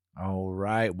 All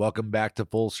right. Welcome back to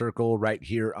Full Circle right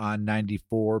here on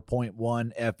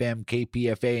 94.1 FM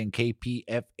KPFA and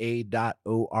KPFA.org.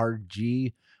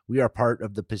 We are part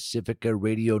of the Pacifica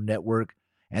Radio Network,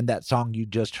 and that song you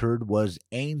just heard was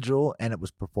Angel, and it was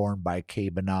performed by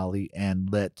Kay Benali and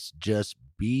Let's Just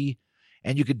Be.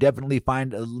 And you could definitely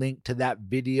find a link to that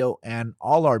video and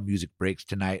all our music breaks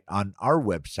tonight on our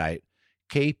website,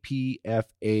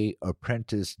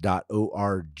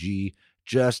 kpfaapprentice.org.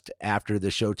 Just after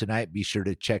the show tonight, be sure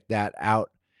to check that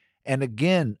out. And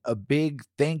again, a big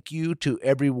thank you to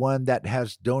everyone that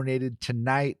has donated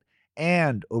tonight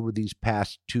and over these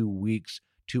past 2 weeks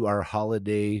to our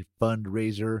holiday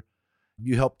fundraiser.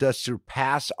 You helped us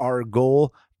surpass our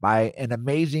goal by an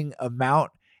amazing amount.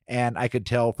 And I could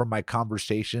tell from my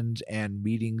conversations and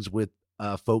meetings with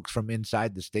folks from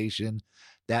inside the station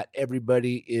that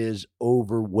everybody is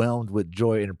overwhelmed with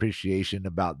joy and appreciation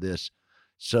about this.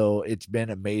 So it's been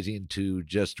amazing to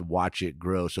just watch it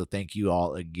grow. So thank you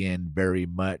all again very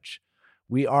much.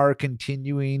 We are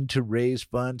continuing to raise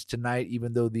funds tonight,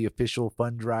 even though the official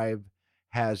fund drive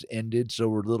has ended. So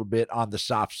we're a little bit on the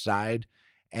soft side,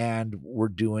 and we're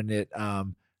doing it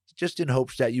just in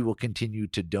hopes that you will continue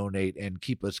to donate and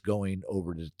keep us going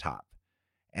over the top.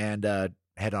 And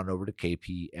head on over to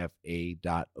kpfa.org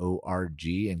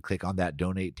and click on that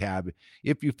donate tab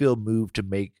if you feel moved to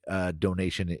make a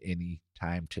donation at any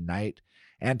time tonight.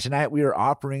 And tonight we are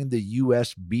offering the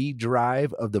USB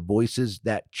drive of the Voices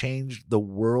That Changed the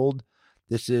World.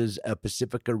 This is a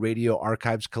Pacifica Radio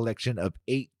Archives collection of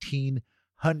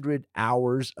 1,800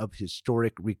 hours of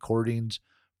historic recordings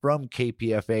from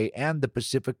KPFA and the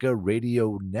Pacifica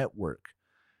Radio Network.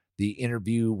 The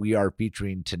interview we are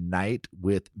featuring tonight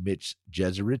with Mitch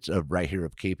Jeserich of right here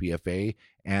of KPFA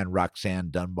and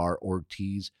Roxanne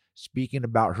Dunbar-Ortiz speaking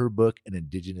about her book, An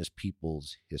Indigenous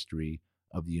People's History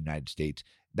of the United States.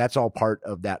 That's all part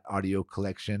of that audio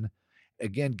collection.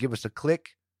 Again, give us a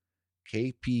click,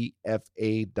 kpfa.org.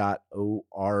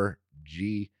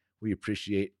 We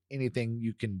appreciate anything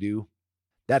you can do.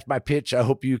 That's my pitch. I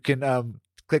hope you can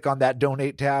click on that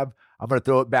donate tab. I'm going to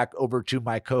throw it back over to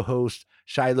my co-host,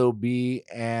 Shiloh B.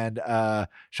 And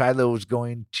Shiloh is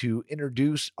going to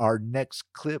introduce our next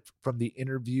clip from the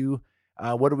interview.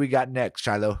 What do we got next,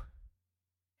 Shiloh?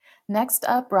 Next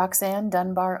up, Roxanne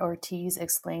Dunbar-Ortiz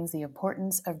explains the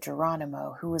importance of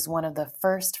Geronimo, who was one of the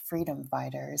first freedom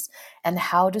fighters, and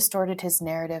how distorted his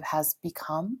narrative has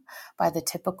become by the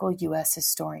typical U.S.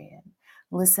 historian.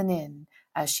 Listen in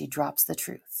as she drops the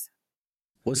truth.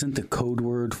 Wasn't the code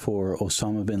word for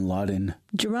Osama bin Laden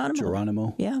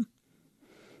Geronimo? Yeah.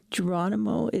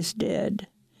 Geronimo is dead.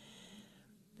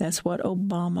 That's what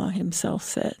Obama himself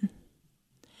said.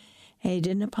 And he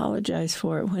didn't apologize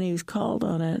for it when he was called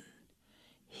on it.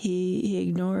 He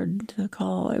ignored the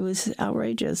call. It was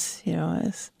outrageous, you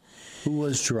know. Who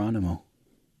was Geronimo?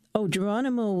 Oh,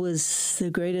 Geronimo was the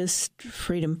greatest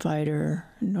freedom fighter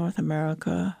in North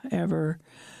America ever.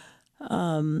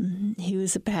 He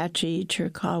was Apache,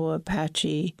 Chiricahua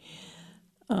Apache.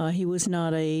 He was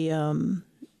not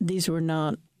these were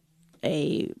not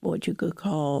what you could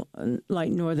call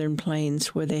like Northern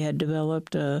Plains, where they had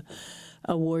developed a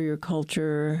warrior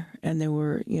culture, and they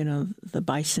were, the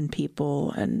bison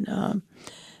people, and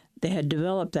they had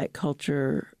developed that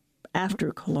culture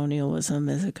after colonialism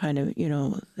as a kind of,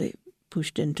 they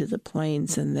pushed into the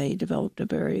plains and they developed a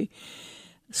very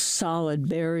solid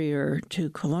barrier to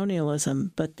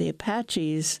colonialism. But the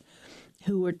Apaches,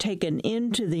 who were taken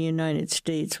into the United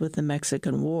States with the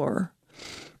Mexican War,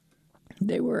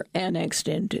 they were annexed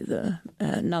into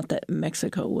not that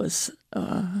Mexico was,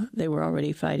 they were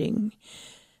already fighting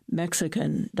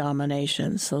Mexican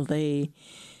domination. So they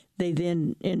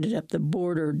then ended up, the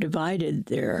border divided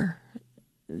there.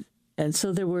 And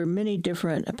so there were many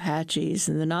different Apaches,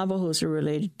 and the Navajos are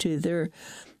related to. They're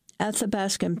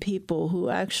Athabascan people who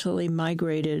actually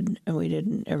migrated, and we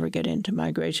didn't ever get into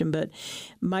migration, but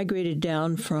migrated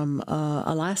down from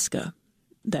Alaska.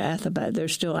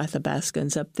 There's still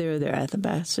Athabascans up there. There are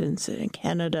Athabascans in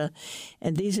Canada,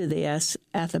 and these are the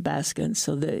Athabascans.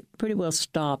 So they pretty well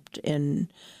stopped in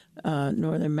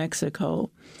northern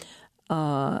Mexico,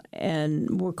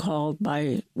 and were called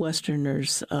by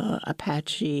Westerners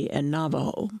Apache and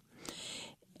Navajo.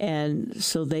 And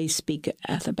so they speak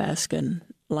Athabascan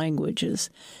languages.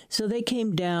 So they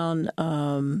came down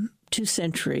 2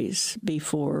 centuries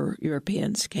before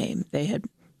Europeans came. They had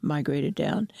migrated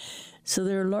down. So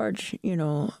they're a large,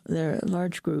 they're a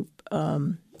large group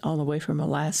all the way from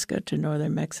Alaska to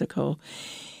northern Mexico,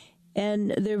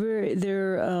 and they're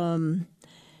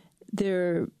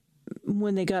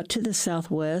when they got to the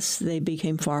Southwest, they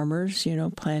became farmers,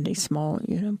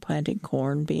 planting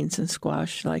corn, beans, and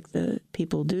squash like the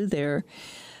people do there.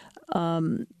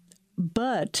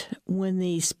 But when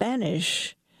the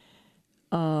Spanish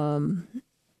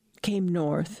came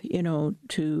north,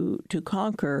 to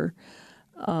conquer,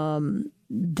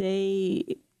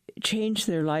 they changed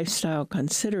their lifestyle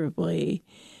considerably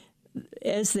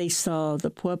as they saw the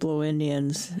Pueblo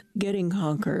Indians getting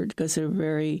conquered, because they're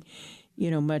very,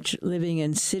 much living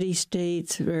in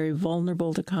city-states, very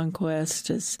vulnerable to conquest.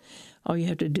 All you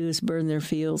have to do is burn their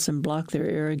fields and block their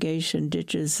irrigation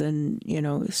ditches and,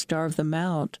 starve them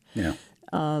out. Yeah.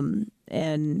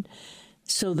 And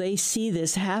so they see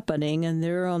this happening, and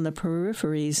they're on the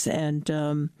peripheries,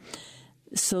 and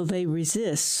so they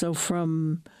resist. So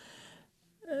from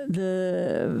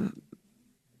the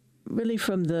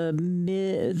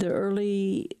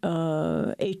early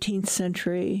 18th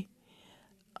century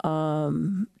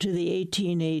to the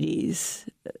 1880s,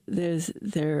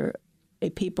 they're a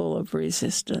people of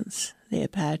resistance, the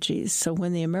Apaches. So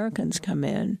when the Americans come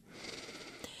in,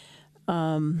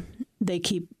 they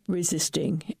keep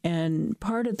resisting. And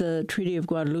part of the Treaty of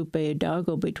Guadalupe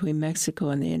Hidalgo between Mexico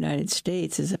and the United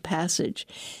States is a passage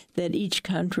that each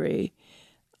country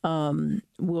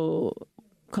will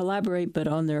collaborate, but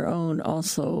on their own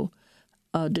also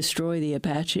destroy the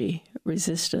Apache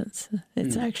resistance.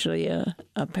 It's actually a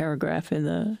paragraph in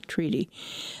the treaty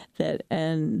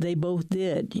and they both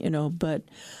did, but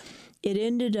it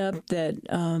ended up that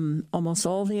almost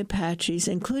all the Apaches,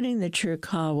 including the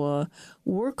Chiricahua,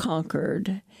 were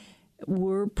conquered,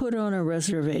 were put on a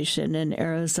reservation in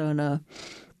Arizona,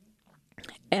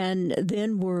 and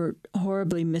then were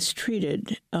horribly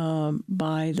mistreated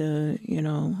by the,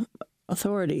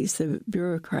 authorities, the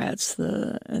bureaucrats,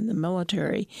 and the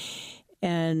military,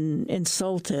 and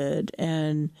insulted,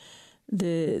 and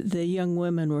the young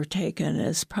women were taken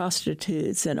as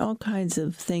prostitutes, and all kinds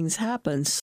of things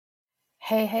happened.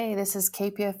 Hey, this is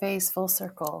KPFA's Full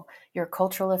Circle, your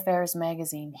cultural affairs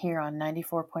magazine here on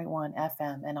 94.1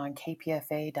 FM and on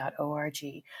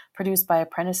kpfa.org, produced by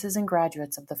apprentices and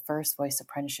graduates of the First Voice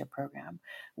Apprenticeship Program.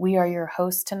 We are your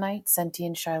hosts tonight,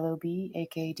 Sentient Shiloh B,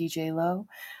 aka DJ Low,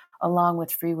 along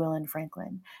with Freewilllin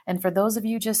Franklin. And for those of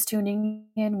you just tuning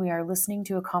in, we are listening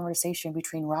to a conversation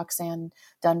between Roxanne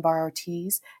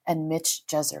Dunbar-Ortiz and Mitch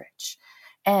Jeserich.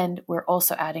 And we're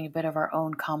also adding a bit of our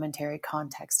own commentary,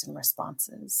 context, and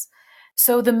responses.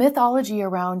 So the mythology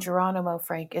around Geronimo,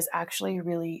 Frank, is actually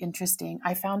really interesting.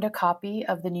 I found a copy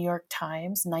of the New York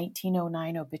Times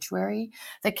 1909 obituary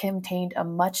that contained a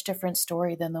much different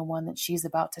story than the one that she's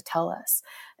about to tell us.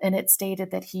 And it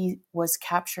stated that he was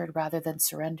captured rather than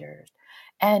surrendered.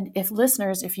 And if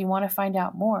you want to find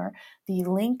out more, the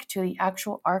link to the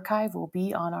actual archive will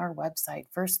be on our website,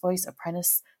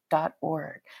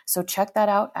 firstvoiceapprentice.org. So check that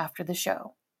out after the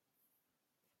show.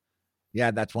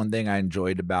 Yeah, that's one thing I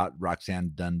enjoyed about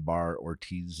Roxanne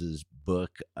Dunbar-Ortiz's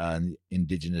book,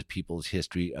 Indigenous Peoples'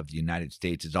 History of the United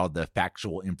States, is all the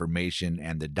factual information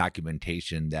and the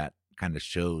documentation that kind of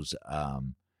shows,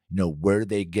 where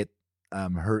they get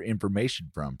her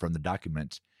information from the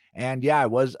documents. And yeah, I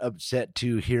was upset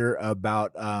to hear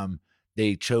about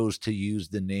they chose to use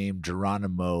the name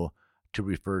Geronimo to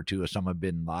refer to Osama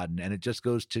bin Laden. And it just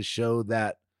goes to show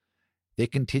that they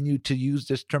continue to use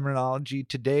this terminology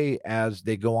today as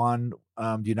they go on.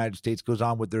 The United States goes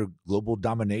on with their global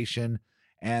domination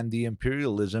and the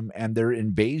imperialism and their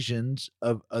invasions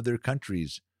of other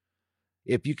countries.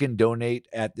 If you can donate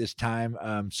at this time,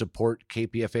 support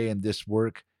KPFA and this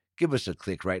work, give us a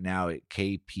click right now at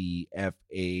kpfa.org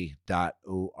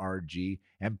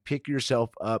and pick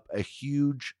yourself up a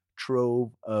huge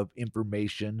trove of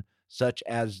information such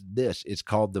as this. It's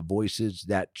called The Voices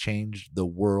That Changed the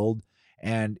World,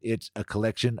 and it's a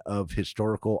collection of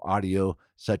historical audio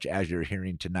such as you're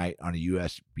hearing tonight on a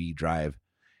USB drive.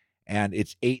 And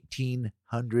it's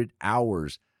 1,800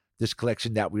 hours. This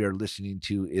collection that we are listening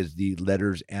to is the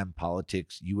Letters and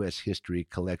Politics U.S. History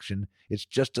Collection. It's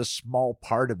just a small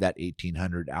part of that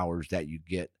 1,800 hours that you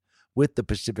get with the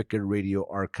Pacifica Radio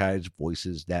Archives,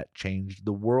 Voices That Changed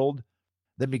the World.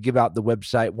 Let me give out the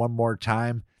website one more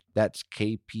time. That's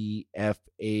kpfa.org.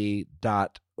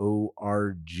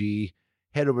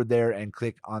 Head over there and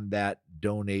click on that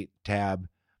donate tab.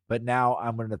 But now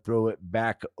I'm going to throw it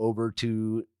back over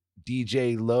to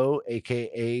DJ Low,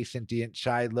 aka Sentient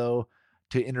Shiloh,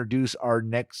 to introduce our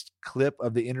next clip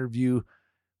of the interview.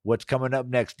 What's coming up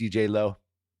next, DJ Low?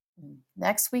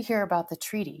 Next, we hear about the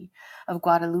Treaty of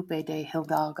Guadalupe de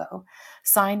Hidalgo,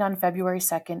 signed on February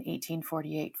 2nd,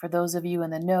 1848. For those of you in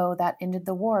the know, that ended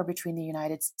the war between the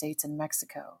United States and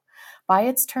Mexico. By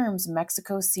its terms,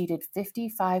 Mexico ceded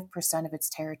 55% of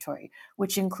its territory,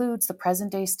 which includes the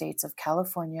present-day states of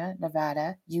California,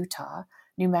 Nevada, Utah,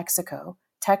 New Mexico,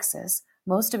 Texas,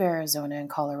 most of Arizona and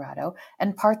Colorado,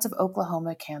 and parts of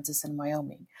Oklahoma, Kansas, and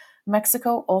Wyoming.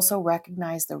 Mexico also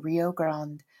recognized the Rio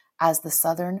Grande as the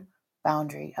southern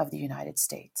boundary of the United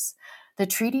States. The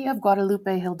Treaty of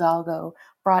Guadalupe Hidalgo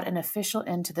brought an official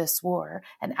end to this war,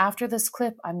 and after this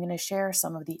clip, I'm going to share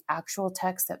some of the actual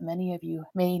text that many of you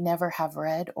may never have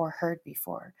read or heard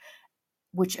before,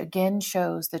 which again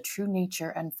shows the true nature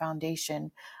and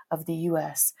foundation of the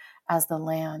U.S. as the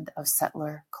land of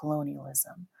settler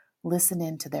colonialism. Listen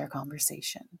in to their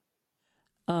conversation.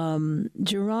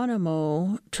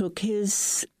 Geronimo took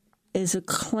his, as a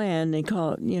clan, they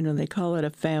call it a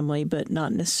family, but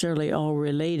not necessarily all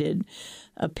related,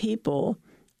 people,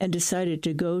 and decided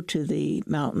to go to the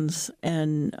mountains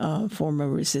and form a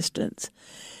resistance.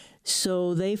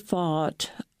 So they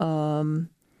fought the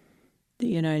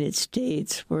United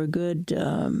States for a good,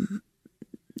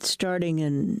 starting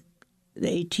in the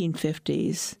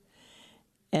 1850s,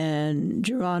 and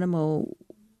Geronimo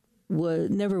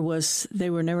they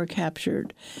were never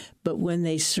captured, but when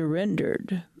they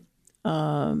surrendered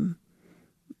for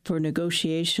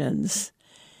negotiations,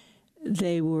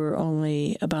 they were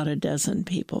only about a dozen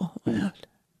people left.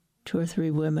 2 or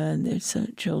 3 women, there's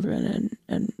some children,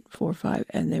 and 4 or 5,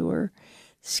 and they were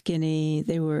skinny.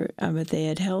 But they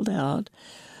had held out,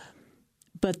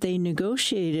 but they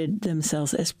negotiated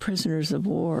themselves as prisoners of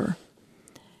war.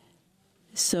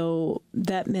 So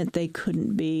that meant they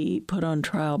couldn't be put on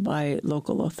trial by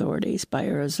local authorities, by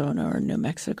Arizona or New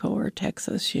Mexico or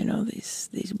Texas,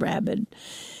 these rabid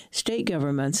state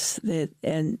governments,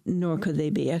 and nor could they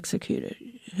be executed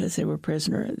because they were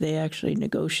prisoners. They actually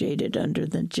negotiated under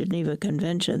the Geneva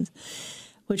Conventions,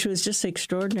 which was just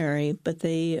extraordinary. But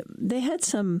they had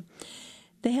some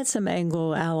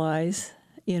Anglo allies,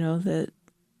 that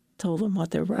told them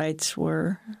what their rights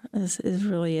were. Is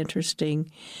really interesting.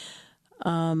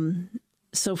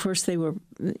 So first they were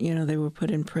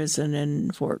put in prison in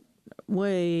Fort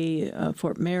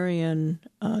Marion,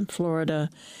 Florida,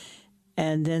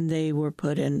 and then they were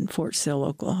put in Fort Sill,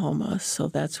 Oklahoma. So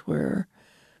that's where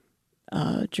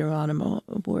Geronimo,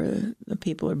 where the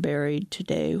people are buried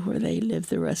today, where they lived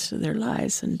the rest of their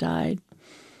lives and died.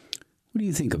 What do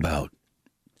you think about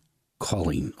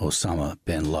calling Osama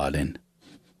bin Laden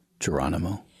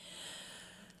Geronimo?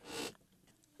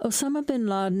 Osama bin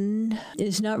Laden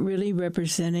is not really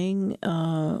representing,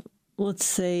 let's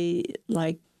say,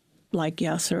 like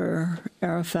Yasser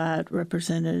Arafat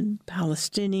represented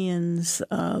Palestinians'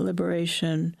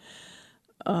 liberation,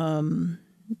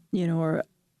 or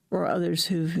others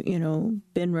who've,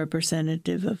 been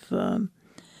representative of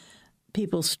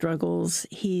people's struggles.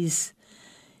 He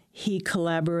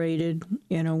collaborated,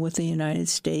 with the United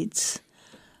States,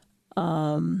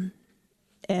 and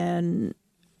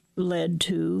led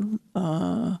to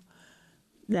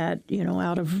that,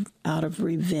 out of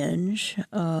revenge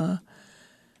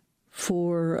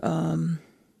for the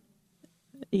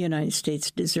United States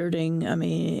deserting. I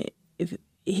mean, if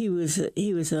he was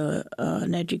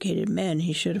an educated man,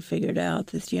 he should have figured out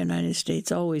that the United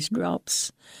States always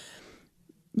drops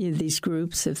these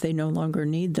groups if they no longer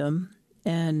need them.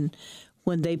 And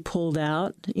when they pulled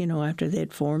out, after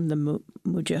they'd formed the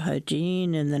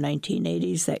Mujahideen in the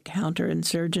 1980s, that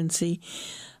counterinsurgency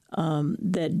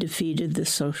that defeated the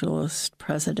socialist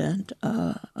president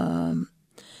and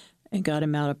got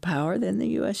him out of power, then the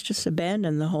U.S. just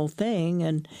abandoned the whole thing.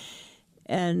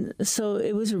 And so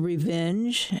it was a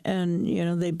revenge. And,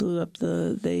 they blew up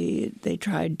they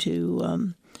tried to,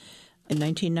 in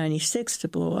 1996, to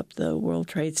blow up the World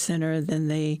Trade Center. Then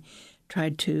they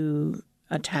tried to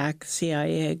attack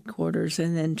CIA headquarters,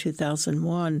 and then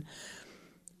 2001.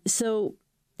 So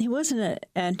he wasn't an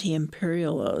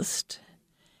anti-imperialist.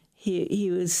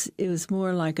 It was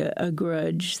more like a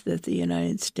grudge that the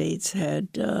United States had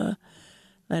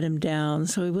let him down.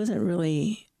 So he wasn't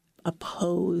really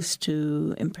opposed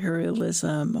to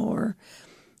imperialism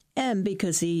and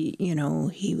because he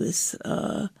was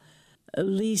at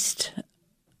least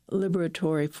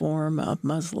liberatory form of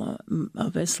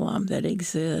Islam that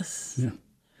exists. Yeah.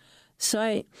 So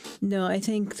I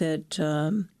think that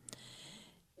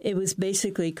it was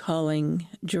basically calling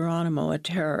Geronimo a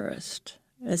terrorist,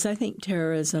 as I think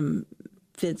terrorism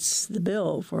fits the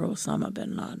bill for Osama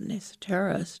bin Laden. He's a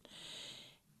terrorist.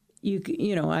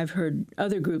 You know, I've heard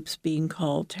other groups being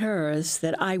called terrorists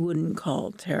that I wouldn't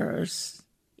call terrorists,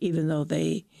 even though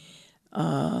they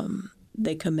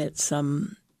commit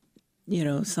some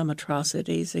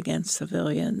atrocities against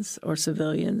civilians, or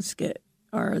civilians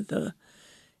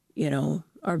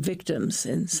are victims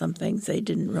in some things they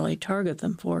didn't really target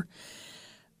them for.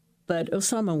 But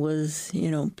Osama was,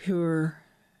 pure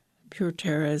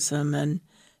terrorism. And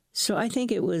so I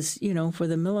think it was, for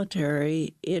the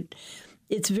military,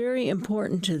 it's very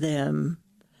important to them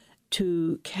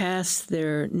to cast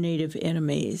their native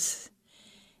enemies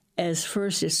as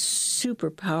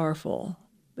super powerful,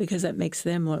 because that makes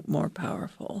them look more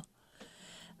powerful.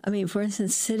 I mean, for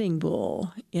instance, Sitting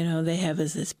Bull, they have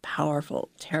as this powerful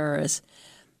terrorist.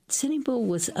 Sitting Bull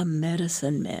was a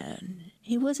medicine man.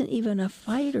 He wasn't even a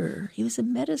fighter. He was a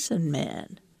medicine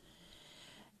man.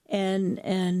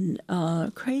 And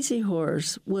Crazy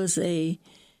Horse was a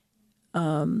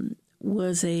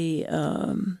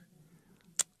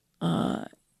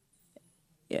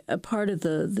part of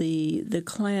the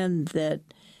clan that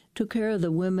took care of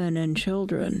the women and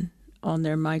children on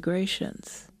their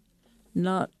migrations,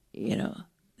 not,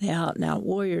 the out-and-out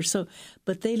warriors. So,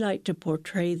 but they like to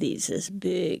portray these as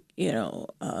big,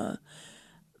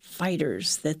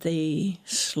 fighters that they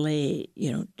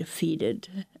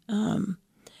defeated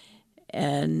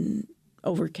and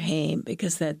overcame,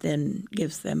 because that then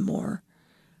gives them more,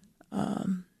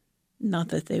 not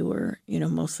that they were,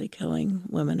 mostly killing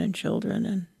women and children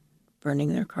and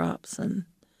burning their crops and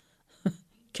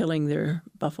killing their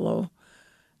buffalo.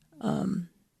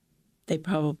 They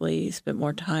probably spent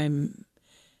more time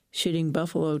shooting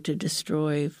buffalo to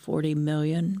destroy 40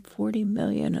 million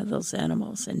of those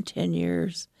animals in 10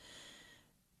 years.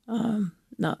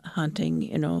 Not hunting,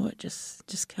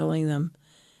 just killing them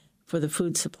for the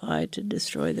food supply, to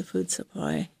destroy the food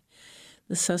supply,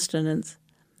 the sustenance.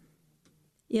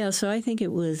 Yeah, so I think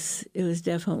it was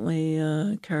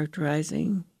definitely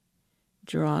characterizing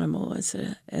Geronimo as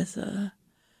a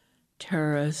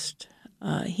terrorist.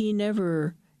 He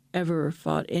never ever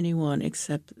fought anyone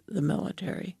except the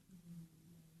military.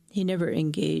 He never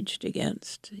engaged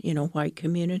against, white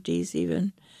communities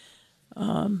even.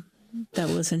 That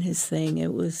wasn't his thing.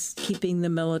 It was keeping the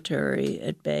military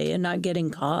at bay and not getting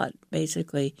caught,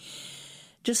 basically.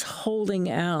 Just holding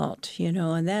out,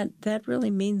 and that really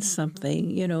means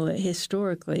something,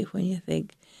 historically, when you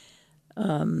think,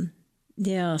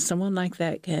 someone like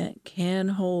that can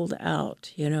hold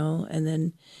out, and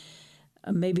then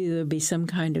maybe there'll be some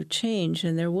kind of change.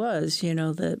 And there was,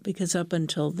 because up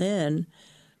until then,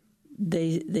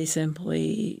 they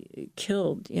simply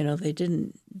killed, they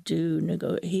didn't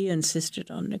he insisted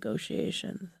on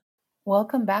negotiations.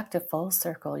 Welcome back to Full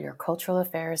Circle, your cultural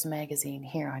affairs magazine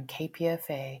here on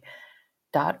KPFA.org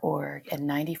and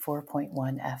 94.1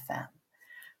 FM.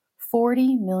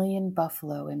 40 million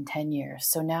buffalo in 10 years.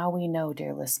 So now we know,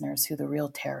 dear listeners, who the real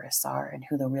terrorists are and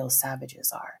who the real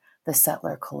savages are, the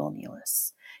settler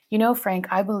colonialists. Frank,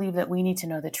 I believe that we need to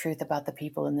know the truth about the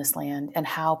people in this land and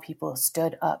how people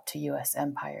stood up to U.S.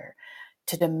 empire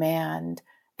to demand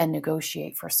and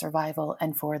negotiate for survival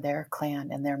and for their clan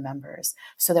and their members,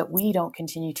 so that we don't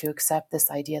continue to accept this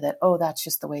idea that, that's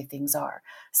just the way things are.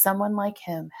 Someone like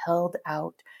him held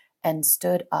out and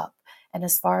stood up. And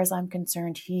as far as I'm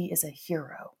concerned, he is a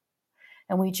hero.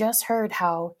 And we just heard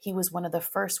how he was one of the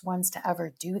first ones to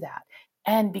ever do that.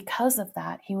 And because of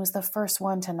that, he was the first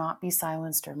one to not be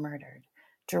silenced or murdered.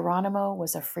 Geronimo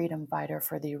was a freedom fighter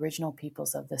for the original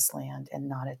peoples of this land and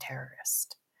not a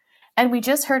terrorist. And we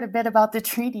just heard a bit about the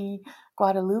Treaty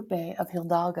Guadalupe of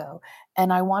Hidalgo,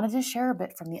 and I wanted to share a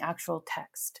bit from the actual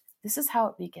text. This is how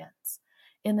it begins.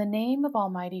 In the name of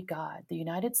Almighty God, the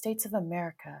United States of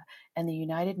America and the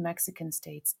United Mexican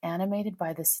States, animated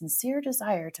by the sincere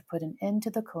desire to put an end to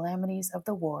the calamities of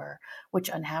the war which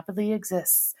unhappily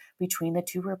exists between the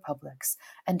two republics,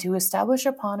 and to establish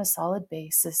upon a solid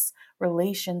basis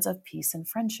relations of peace and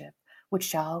friendship, which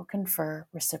shall confer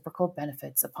reciprocal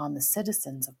benefits upon the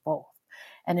citizens of both,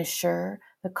 and assure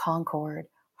the concord,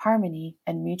 harmony,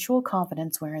 and mutual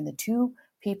confidence wherein the two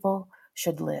people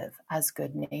should live as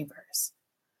good neighbors.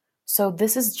 So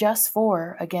this is just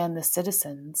for, again, the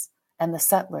citizens and the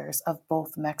settlers of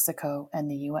both Mexico and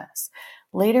the U.S.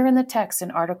 Later in the text,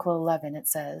 in Article 11, it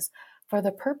says, "For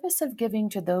the purpose of giving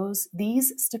to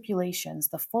these stipulations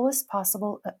the fullest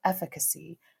possible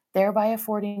efficacy, thereby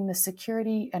affording the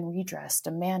security and redress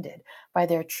demanded by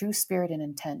their true spirit and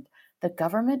intent, the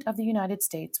government of the United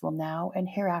States will now and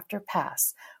hereafter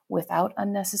pass, without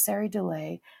unnecessary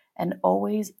delay, and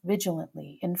always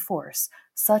vigilantly enforce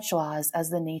such laws as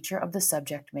the nature of the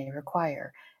subject may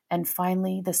require. And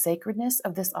finally, the sacredness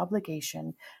of this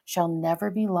obligation shall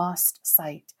never be lost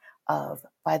sight of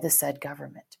by the said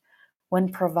government,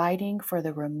 when providing for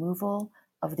the removal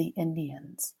of the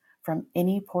Indians from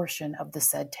any portion of the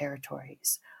said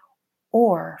territories,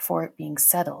 or for it being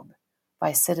settled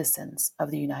by citizens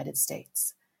of the United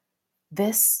States.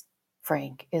 This,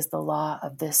 Frank, is the law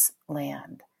of this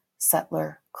land,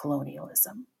 settler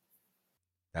colonialism."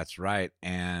 That's right.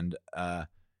 And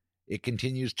it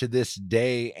continues to this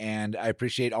day. And I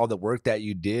appreciate all the work that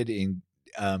you did in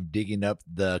digging up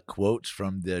the quotes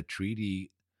from the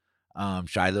treaty,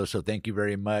 Shiloh. So thank you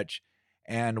very much.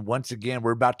 And once again,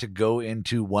 we're about to go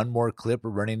into one more clip.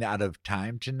 We're running out of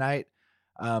time tonight.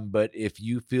 But if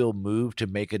you feel moved to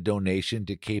make a donation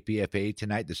to KPFA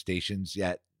tonight, the stations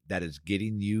that is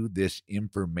getting you this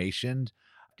information,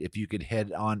 if you could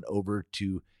head on over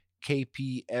to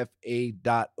kpfa.org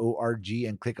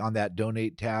and click on that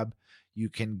donate tab, you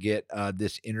can get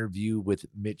this interview with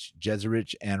Mitch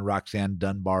Jeserich and Roxanne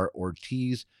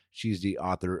Dunbar-Ortiz. She's the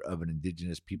author of An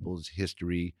Indigenous People's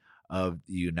History of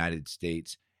the United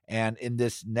States. And in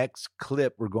this next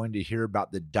clip, we're going to hear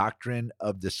about the doctrine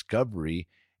of discovery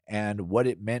and what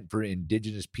it meant for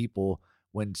Indigenous people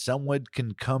when someone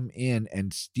can come in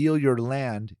and steal your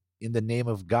land in the name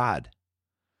of God.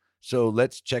 So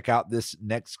let's check out this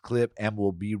next clip, and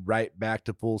we'll be right back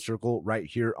to Full Circle right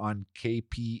here on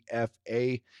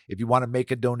KPFA. If you want to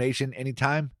make a donation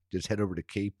anytime, just head over to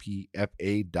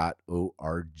kpfa.org.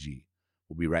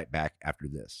 We'll be right back after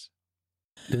this.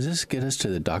 Does this get us to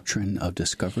the doctrine of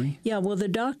discovery? Yeah, well, the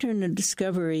doctrine of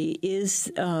discovery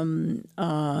is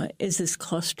this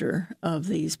cluster of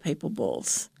these papal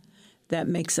bulls that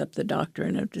makes up the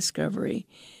doctrine of discovery.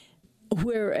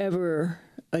 Wherever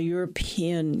a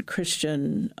European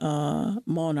Christian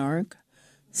monarch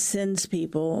sends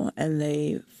people and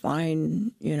they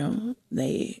find,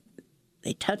 they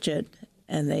touch it,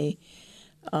 and they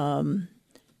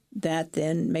that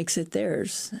then makes it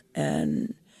theirs.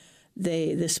 And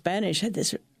the Spanish had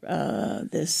this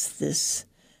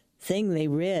thing they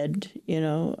read,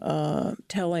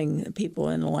 telling people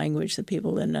in a language that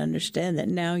people didn't understand that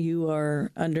now you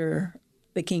are under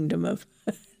the kingdom of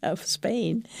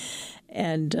Spain,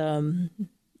 and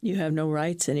you have no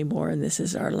rights anymore, and this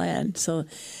is our land. So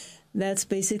that's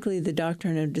basically the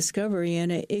doctrine of discovery,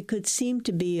 and it could seem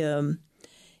to be a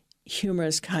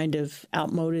humorous kind of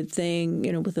outmoded thing,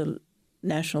 with the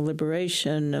national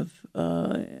liberation of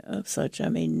such. I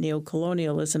mean,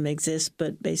 neocolonialism exists,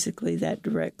 but basically that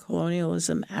direct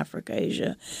colonialism, Africa,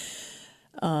 Asia,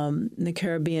 and the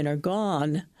Caribbean are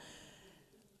gone.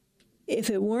 If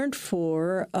it weren't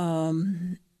for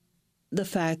the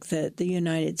fact that the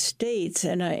United States,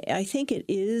 and I think it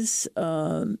is,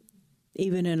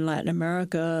 even in Latin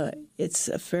America, it's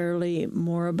a fairly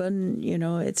moribund,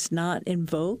 it's not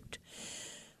invoked.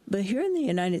 But here in the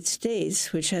United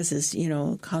States, which has this,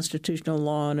 constitutional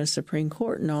law and a Supreme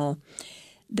Court and all,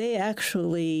 they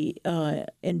actually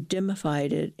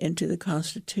indemnified it into the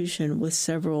Constitution with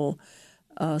several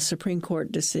Supreme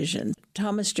Court decisions.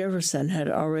 Thomas Jefferson had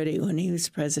already, when he was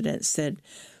president, said,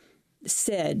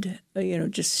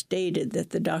 just stated that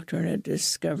the doctrine of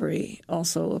discovery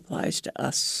also applies to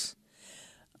us,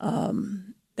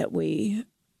 that we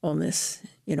own this,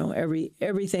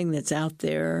 everything that's out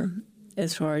there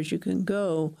as far as you can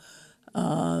go,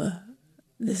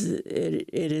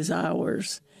 it is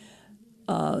ours.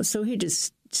 So he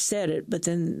just said it, but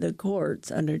then the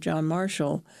courts under John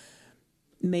Marshall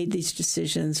made these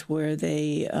decisions where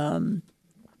they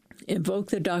invoked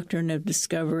the doctrine of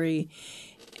discovery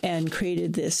and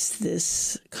created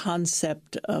this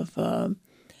concept of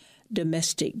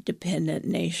domestic dependent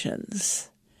nations,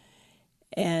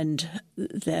 and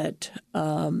that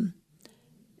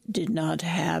did not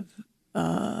have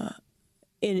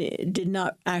did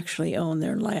not actually own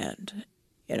their land.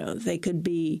 They could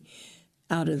be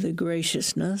out of the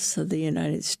graciousness of the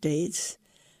United States,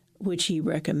 which he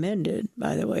recommended,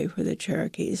 by the way, for the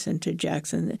Cherokees and to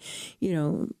Jackson,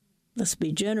 let's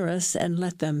be generous and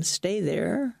let them stay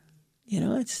there.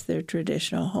 It's their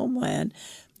traditional homeland.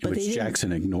 But which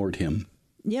Jackson ignored him.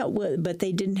 Yeah, well, but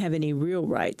they didn't have any real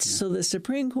rights. Yeah. So the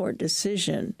Supreme Court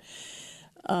decision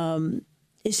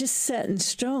is just set in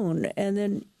stone. And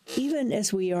then even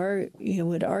as we are,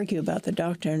 would argue about the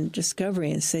doctrine of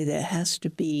discovery and say that it has to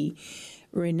be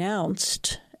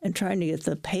renounced, and trying to get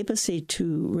the papacy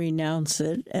to renounce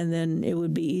it, and then it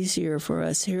would be easier for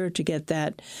us here to get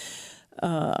that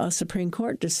a Supreme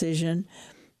Court decision,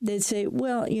 they'd say,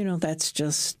 well, that's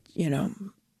just,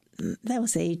 that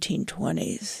was the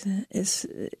 1820s.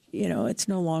 It's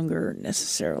no longer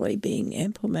necessarily being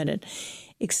implemented.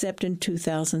 Except in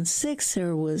 2006,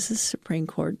 there was a Supreme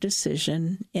Court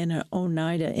decision in an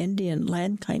Oneida Indian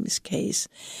land claims case,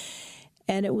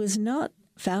 and it was not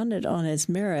founded on its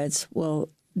merits. Well,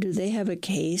 do they have a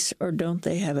case or don't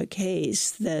they have a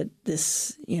case that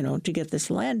this, to get this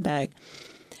land back?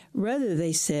 Rather,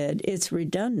 they said it's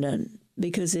redundant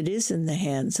because it is in the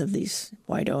hands of these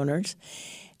white owners,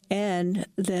 and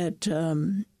that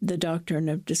the doctrine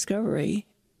of discovery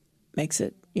makes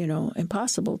it,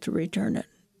 impossible to return it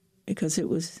because it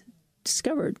was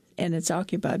discovered and it's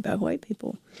occupied by white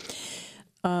people.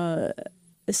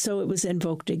 So it was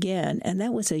invoked again, and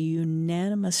that was a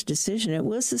unanimous decision. It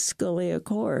was the Scalia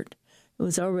court. It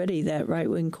was already that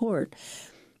right-wing court,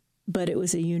 but it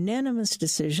was a unanimous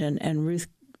decision, and Ruth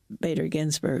Bader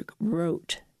Ginsburg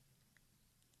wrote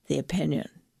the opinion.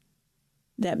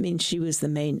 That means she was the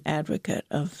main advocate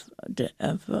of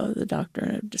the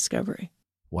doctrine of discovery.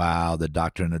 Wow, the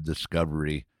doctrine of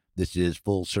discovery. This is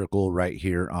Full Circle right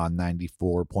here on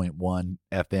 94.1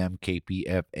 FM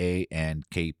KPFA and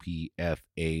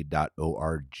kpfa.org.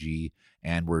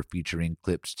 And we're featuring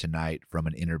clips tonight from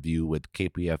an interview with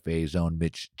KPFA's own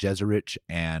Mitch Jeserich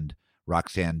and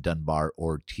Roxanne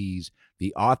Dunbar-Ortiz,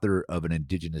 the author of An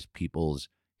Indigenous People's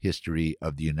History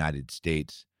of the United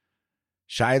States.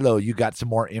 Shiloh, you got some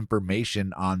more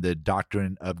information on the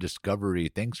doctrine of discovery.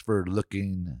 Thanks for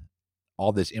looking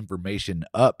all this information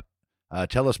up.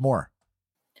 Tell us more.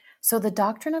 So the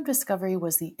doctrine of discovery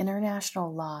was the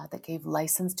international law that gave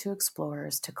license to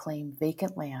explorers to claim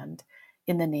vacant land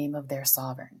in the name of their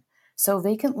sovereign. So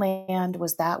vacant land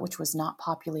was that which was not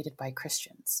populated by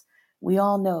Christians. We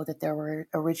all know that there were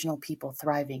original people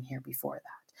thriving here before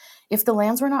that. If the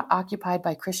lands were not occupied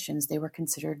by Christians, they were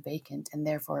considered vacant and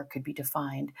therefore could be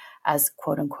defined as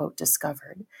quote unquote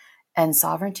discovered. And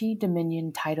sovereignty,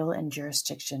 dominion, title, and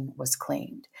jurisdiction was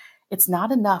claimed. It's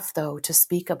not enough, though, to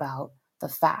speak about the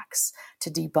facts to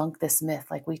debunk this myth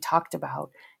like we talked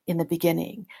about in the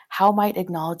beginning. How might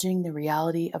acknowledging the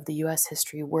reality of the U.S.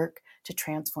 history work to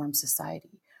transform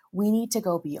society? We need to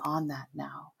go beyond that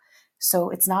now. So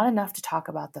it's not enough to talk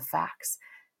about the facts.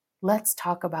 Let's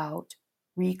talk about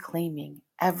reclaiming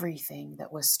everything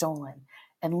that was stolen.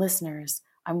 And listeners,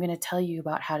 I'm going to tell you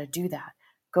about how to do that.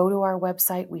 Go to our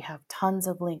website. We have tons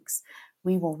of links.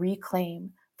 We will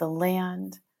reclaim the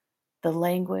land, the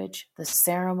language, the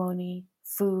ceremony,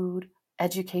 food,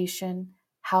 education,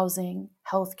 housing,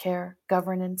 healthcare,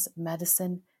 governance,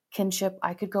 medicine, kinship.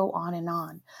 I could go on and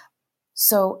on.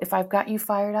 So if I've got you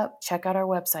fired up, check out our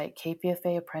website,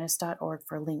 kpfaapprentice.org,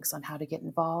 for links on how to get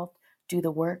involved, do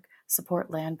the work,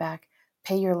 support land back,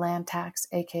 pay your land tax,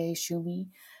 aka ICYMI.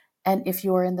 And if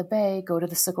you're in the Bay, go to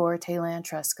the Segorte Land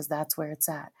Trust because that's where it's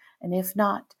at. And if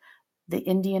not, the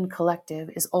Indian Collective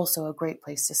is also a great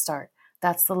place to start.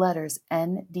 That's the letters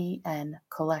NDN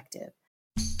Collective.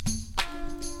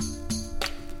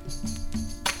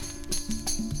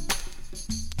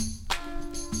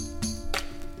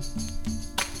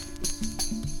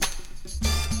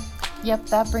 Yep,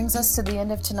 that brings us to the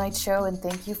end of tonight's show, and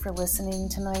thank you for listening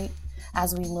tonight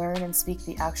as we learn and speak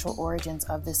the actual origins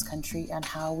of this country and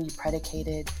how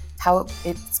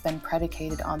it's been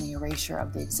predicated on the erasure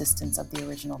of the existence of the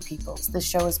original peoples. This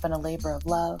show has been a labor of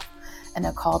love and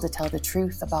a call to tell the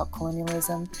truth about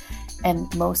colonialism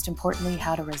and, most importantly,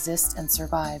 how to resist and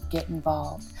survive. Get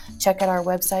involved. Check out our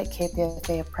website,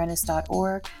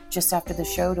 kpfaapprentice.org, just after the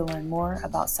show to learn more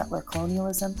about settler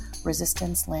colonialism,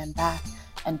 resistance, land back,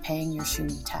 and paying your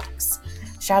ICYMI tax.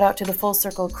 Shout out to the Full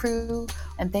Circle crew,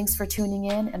 and thanks for tuning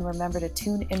in, and remember to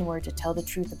tune inward to tell the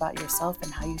truth about yourself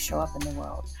and how you show up in the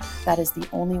world. That is the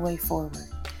only way forward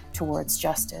towards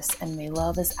justice, and may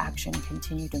love as action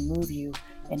continue to move you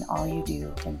in all you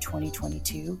do in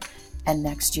 2022 and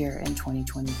next year in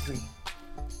 2023.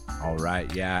 All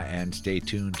right, yeah, and stay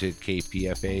tuned to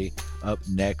KPFA. Up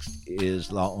next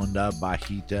is La Onda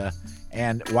Bajita.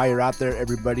 And while you're out there,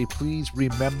 everybody, please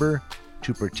remember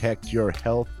to protect your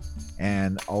health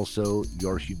and also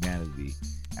your humanity.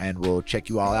 And we'll check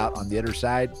you all out on the other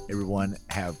side. Everyone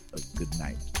have a good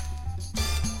night.